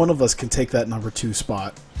 Any one of us can take that number 2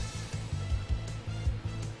 spot.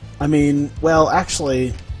 I mean, well,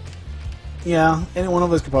 actually, yeah, any one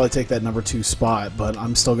of us could probably take that number 2 spot, but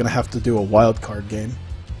I'm still going to have to do a wild card game.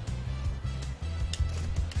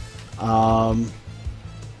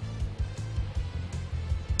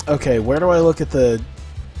 Okay, where do I look at the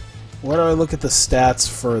stats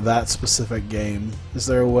for that specific game? Is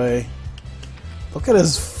there a way? Look at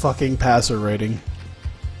his fucking passer rating.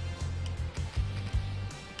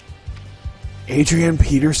 Adrian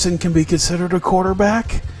Peterson can be considered a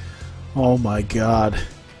quarterback? Oh my god.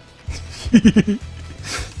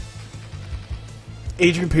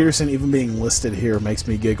 Adrian Peterson even being listed here makes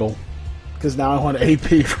me giggle. Because now I want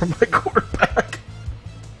AP for my quarterback.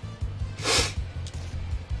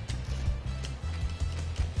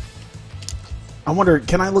 I wonder,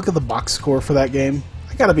 can I look at the box score for that game?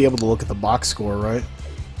 I gotta be able to look at the box score, right?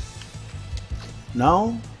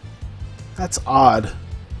 No? That's odd.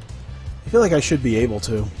 I feel like I should be able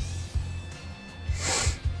to.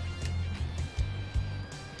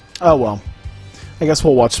 Oh well. I guess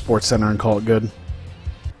we'll watch SportsCenter and call it good.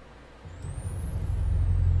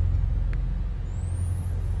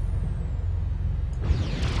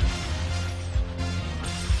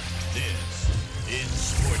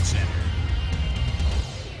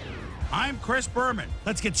 I'm Chris Berman.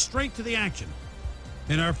 Let's get straight to the action.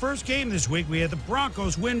 In our first game this week, we had the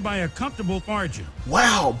Broncos win by a comfortable margin.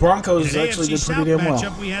 Wow, Broncos In an actually AFC did South pretty damn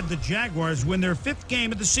matchup, well. we had the Jaguars win their 5th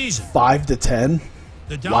game of the season. 5-10.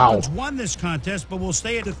 The Dolphins won this contest, but will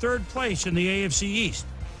stay at the 3rd place in the AFC East.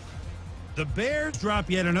 The Bears drop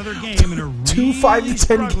yet another game in a Two really 5-10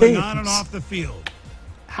 struggling on and games. off the field.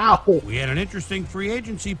 How? We had an interesting free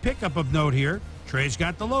agency pickup of note here. Trey's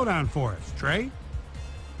got the lowdown for us. Trey?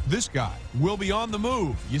 This guy will be on the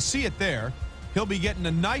move. You see it there. He'll be getting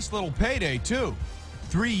a nice little payday, too.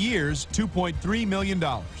 3 years, $2.3 million.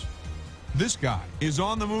 This guy is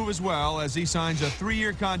on the move as well as he signs a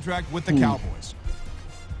 3-year contract with the Cowboys.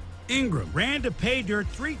 Ingram ran to pay dirt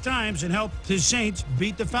 3 times and helped his Saints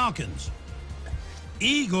beat the Falcons.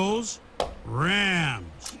 Eagles,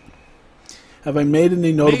 Rams. Have I made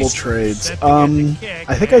any notable Mason trades? set to get the kick,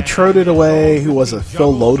 I think I traded away, who was it,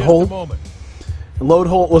 Phil Loadholt?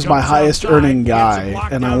 Loadholt was my highest earning guy,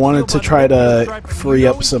 and I wanted to try to free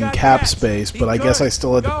up some cap space, but I guess I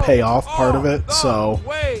still had to pay off part of it, so...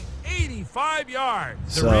 85 yards.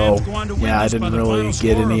 So, yeah, I didn't really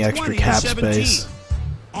get any extra cap space,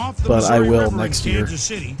 but I will next year.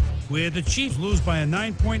 City, where the Chiefs lose by a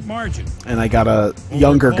 9-point margin. And I got a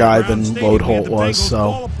younger guy than Loadholt was,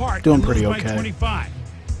 so doing pretty okay.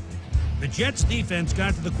 The Jets defense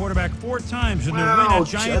got to the quarterback 4 times in their win Wow, at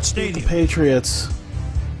Giant Jets beat Stadium. the Patriots.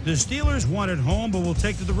 The Steelers won at home, but will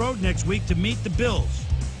take to the road next week to meet the Bills.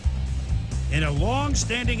 In a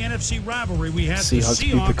long-standing NFC rivalry, we had Seahawks the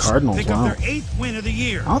beat the Seahawks Cardinals, pick wow. up their 8th win of the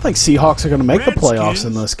year. I don't think Seahawks are going to make the playoffs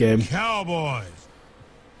in this game. Cowboys.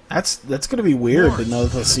 That's going to be weird to know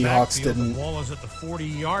that the In Seahawks backfield, didn't. The ball is at the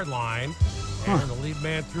 40-yard line, and the lead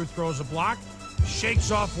man throws a block,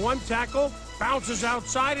 shakes off one tackle, bounces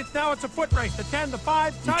outside. Now it's a foot race. The 10, the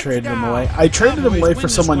 5, You touchdown. traded him away. I traded him away for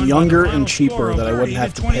someone younger and cheaper that I wouldn't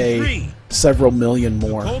have to pay several million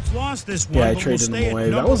more. Colts lost this one, Yeah, I but will traded stay him at away.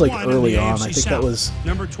 That number was like 1 in early the on. AFC I think South. that was.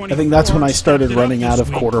 Number I think that's when I 24 started stepped it up running out this of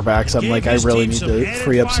week. quarterbacks. I'm Gave like, I his really team need some to added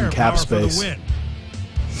free up some cap firepower for the space. win.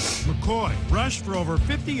 McCoy rushed for over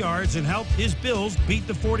 50 yards and helped his Bills beat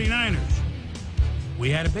the 49ers. We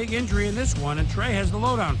had a big injury in this one, and Trey has the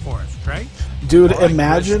lowdown for us. Trey? Dude, All right,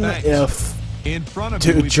 imagine Chris, if. In front of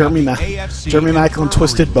you, Dude, we've Jeremy got the AFC Maclin infirmary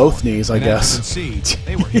twisted both report. knees, I And guess. as you can see,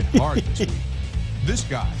 they were hit hard this week. This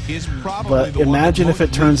guy is probably But the one imagine that if it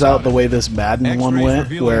most turns leads out out the of way it. this Madden one X-rays went,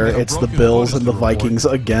 revealing where that a it's the broken Bills foot and is the the report. Vikings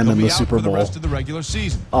again He'll in be the out Super for the Bowl. rest of the regular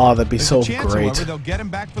season. Oh, that'd be There's so a chance, great. however, they'll get him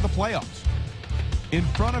back for the playoffs. In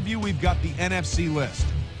front of you, we've got the NFC list.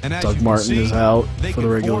 And as Doug you can Martin see, is out they for can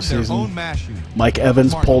the regular form their season. own mash unit. Mike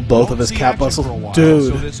Evans Martin pulled both won't of his see cap action muscles. for a while, so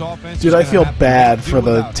this Dude, offense is dude, I gonna feel have to bad do for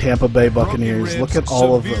the without him. Tampa Bay Broken Buccaneers. Look ribs at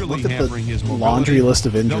all of the severely hampering his laundry mobility. list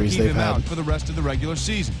of They'll injuries keep they've him out had. for the rest of the regular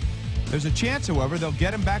season. There's a chance, however, they'll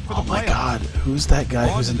get him back for the Oh my playoffs. God, who's that guy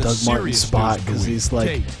On who's to in the Doug Martin's serious spot? news Because of the he's week. like,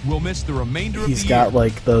 Tate will miss the remainder of he's the got year.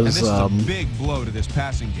 like And those. this is a big blow to this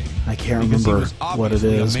passing game. I can't because he remember was what it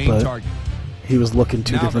obviously a is, main but target. he was looking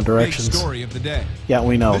two Now different the big directions. story of the day. Yeah,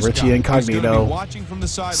 we know. This Richie guy is gonna be Incognito watching from the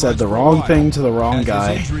said sidelines the for a wrong while, thing to the wrong as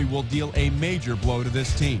guy. His injury will deal a major blow to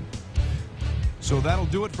this team. So that'll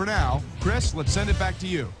do it for now. Chris, let's send it back to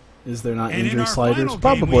you. Is there not And in injury our sliders? final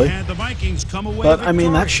game, we Probably. had the Vikings come away But I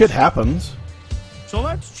mean, that victorious. shit happens. So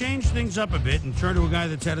let's change things up a bit and turn to a guy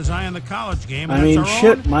that's had his eye on the college game. I and mean, that's our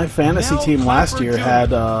shit. own My fantasy Mel team last Kiper year Jr.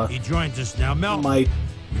 had He joins us now. Mel, my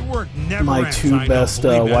your work never my ends, two I know. best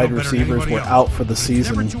Believe me, I wide know better than receivers anybody were else. out for the It's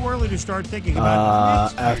season. never too early to start thinking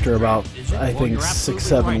about next After about I think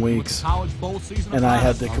 6-7 weeks, and I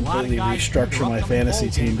had to completely restructure my fantasy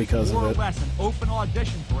team because of it.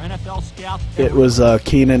 It was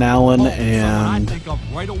Keenan Allen and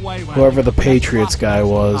whoever the Patriots guy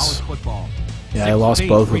was. Yeah, I lost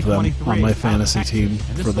both of them on my fantasy team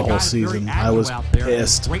for the whole season. I was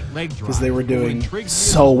pissed because they were doing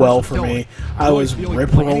so well for me. I was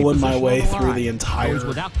rip-rolling my way through the entire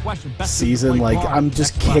season. Like, I'm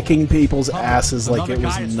just kicking people's asses like it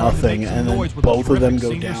was nothing, and then both of them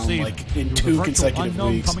go down, like, in 2 consecutive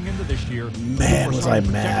weeks. Man, was I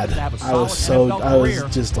mad. I was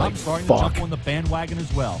just like, fuck.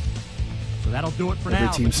 So that'll do it for Every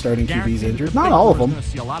now. team starting QB's injured. Not all of them.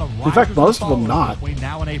 In fact, most of them not.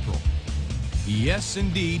 Now and April. Yes,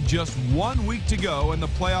 indeed. Just 1 week to go, and the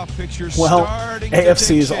playoff picture's Well, starting to AFC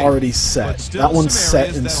take is shape. already set. But still That one's some set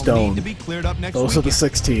areas in that'll stone. need to be cleared up next Those are the weekend.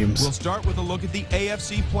 6 teams. We'll start with a look at the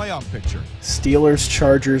AFC playoff picture. Steelers,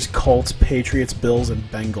 Chargers, Colts, Patriots, Bills, and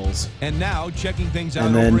Bengals. And now, checking things out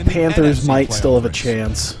And over then in the Panthers NFC might still have a playoff race.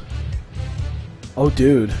 chance. Oh,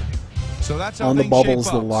 dude. So that's how On the things bubbles,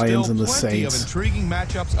 shape the up. Lions Still and the plenty of Saints. intriguing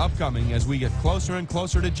matchups upcoming as we get closer and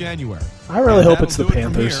closer to January. I really And hope that'll it's the do it from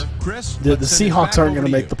Panthers. here. Chris, The let's send it Seahawks back aren't over going to to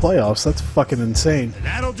make you. the playoffs. That's fucking insane. And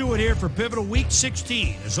that'll do it here for Pivotal Week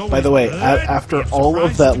 16. As always, By the way, good. after We have all of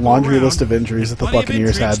surprises that to go laundry around. list of injuries that the Plenty of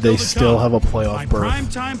Buccaneers intrigues had, they to still come. have a playoff My berth.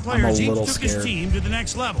 primetime I'm players a each little took his scared. team to the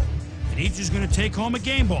next level, and each is going to take home a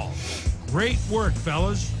game ball. Great work,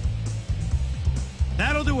 fellas.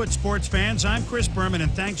 That'll do it, sports fans. I'm Chris Berman,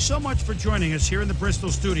 and thanks so much for joining us here in the Bristol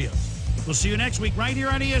studios. We'll see you next week right here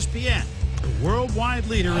on ESPN, the worldwide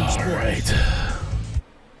leader in sports. All right.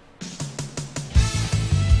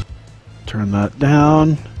 Turn that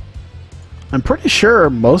down. I'm pretty sure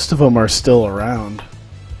most of them are still around.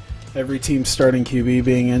 Every team starting QB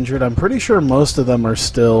being injured, I'm pretty sure most of them are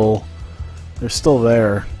still... They're still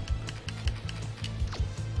there.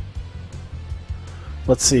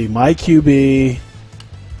 Let's see. My QB...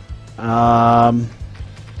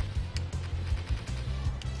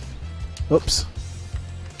 Oops.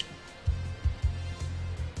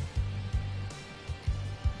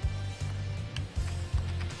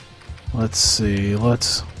 Let's see.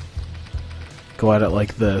 Let's go at it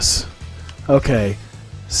like this. Okay.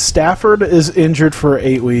 Stafford is injured for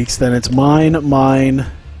 8 weeks. Then it's mine, and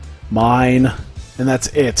that's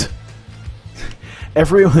it.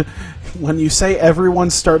 Everyone, when you say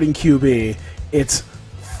everyone's starting QB, it's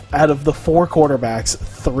out of the 4 quarterbacks,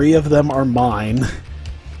 3 of them are mine,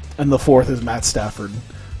 and the 4th is Matt Stafford.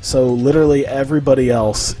 So literally everybody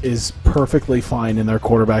else is perfectly fine in their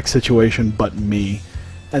quarterback situation but me.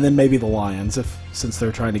 And then maybe the Lions, since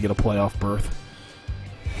they're trying to get a playoff berth.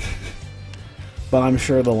 But I'm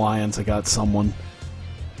sure the Lions have got someone.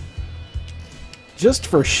 Just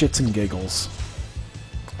for shits and giggles.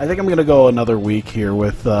 I think I'm going to go another week here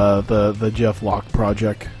with the Jeff Locke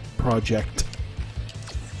project.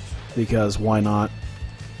 Because why not?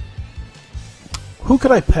 Who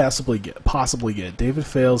could I possibly get? David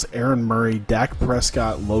Fales, Aaron Murray, Dak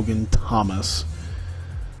Prescott, Logan Thomas.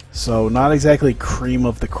 So not exactly cream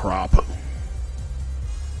of the crop.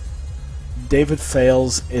 David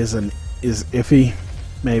Fales is iffy,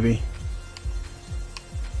 maybe.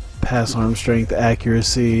 Pass arm strength,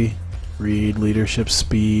 accuracy, read, leadership,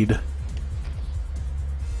 speed.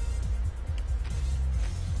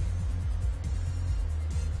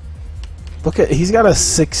 Look at, he's got a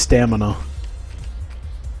 6 stamina.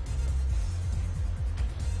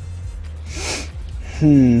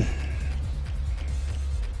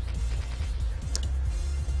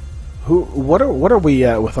 What are we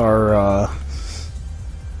at with our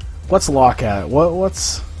what's Locke at?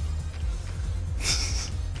 What's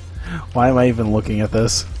why am I even looking at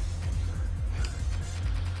this?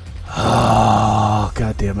 Oh,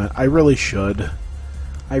 god damn it. I really should.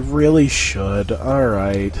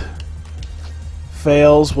 Alright.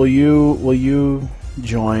 Fails, will you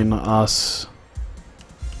join us?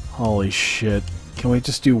 Holy shit. Can we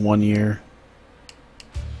just do 1 year?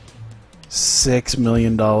 $6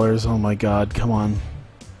 million. Oh my god, come on.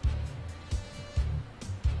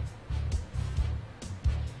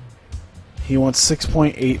 He wants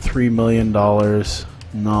 $6.83 million.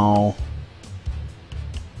 No.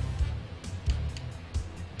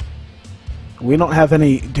 We don't have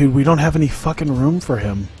any... Dude, we don't have any fucking room for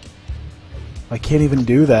him. I can't even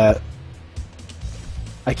do that.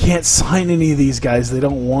 I can't sign any of these guys. They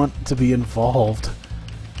don't want to be involved.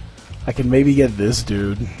 I can maybe get this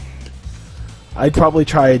dude. I'd probably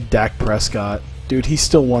try Dak Prescott. Dude, he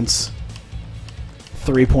still wants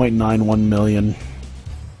 $3.91 million.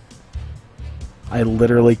 I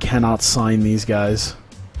literally cannot sign these guys.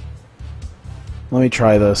 Let me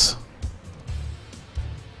try this.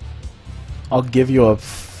 I'll give you a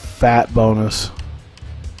fat bonus.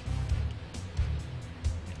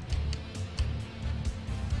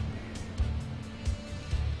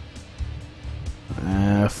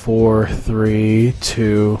 4, 3,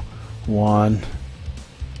 2, 1.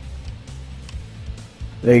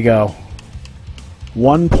 There you go.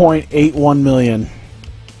 1.81 million.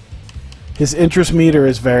 His interest meter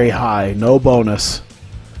is very high. No bonus.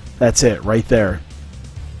 That's it, right there.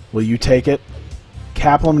 Will you take it?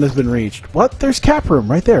 Cap limit has been reached. What? There's cap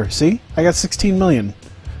room right there. See? I got 16 million.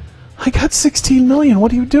 I got 16 million.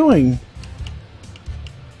 What are you doing?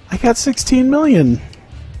 I got 16 million.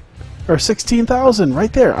 Or 16,000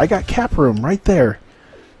 right there. I got cap room right there.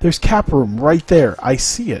 There's cap room right there. I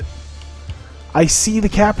see it. I see the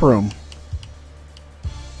cap room.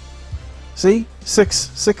 See?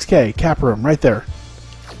 6K cap room right there.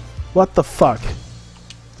 What the fuck?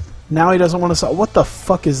 Now he doesn't want to sell. What the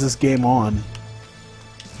fuck is this game on?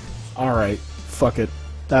 Alright. Fuck it.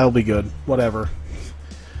 That'll be good. Whatever.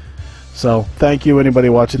 So, thank you anybody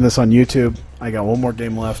watching this on YouTube. I got one more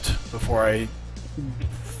game left before I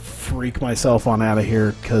freak myself on out of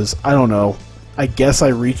here, because I don't know. I guess I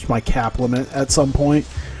reached my cap limit at some point.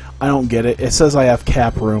 I don't get it. It says I have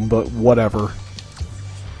cap room, but whatever.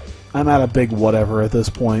 I'm at a big whatever at this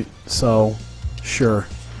point, so sure.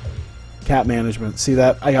 Cap management. See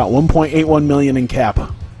that? I got 1.81 million in cap.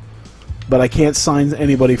 But I can't sign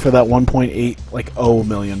anybody for that 1.8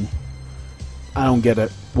 million. I don't get it.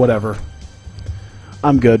 Whatever.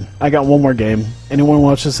 I'm good. I got one more game. Anyone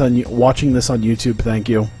watching this on YouTube, thank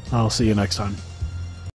you. I'll see you next time.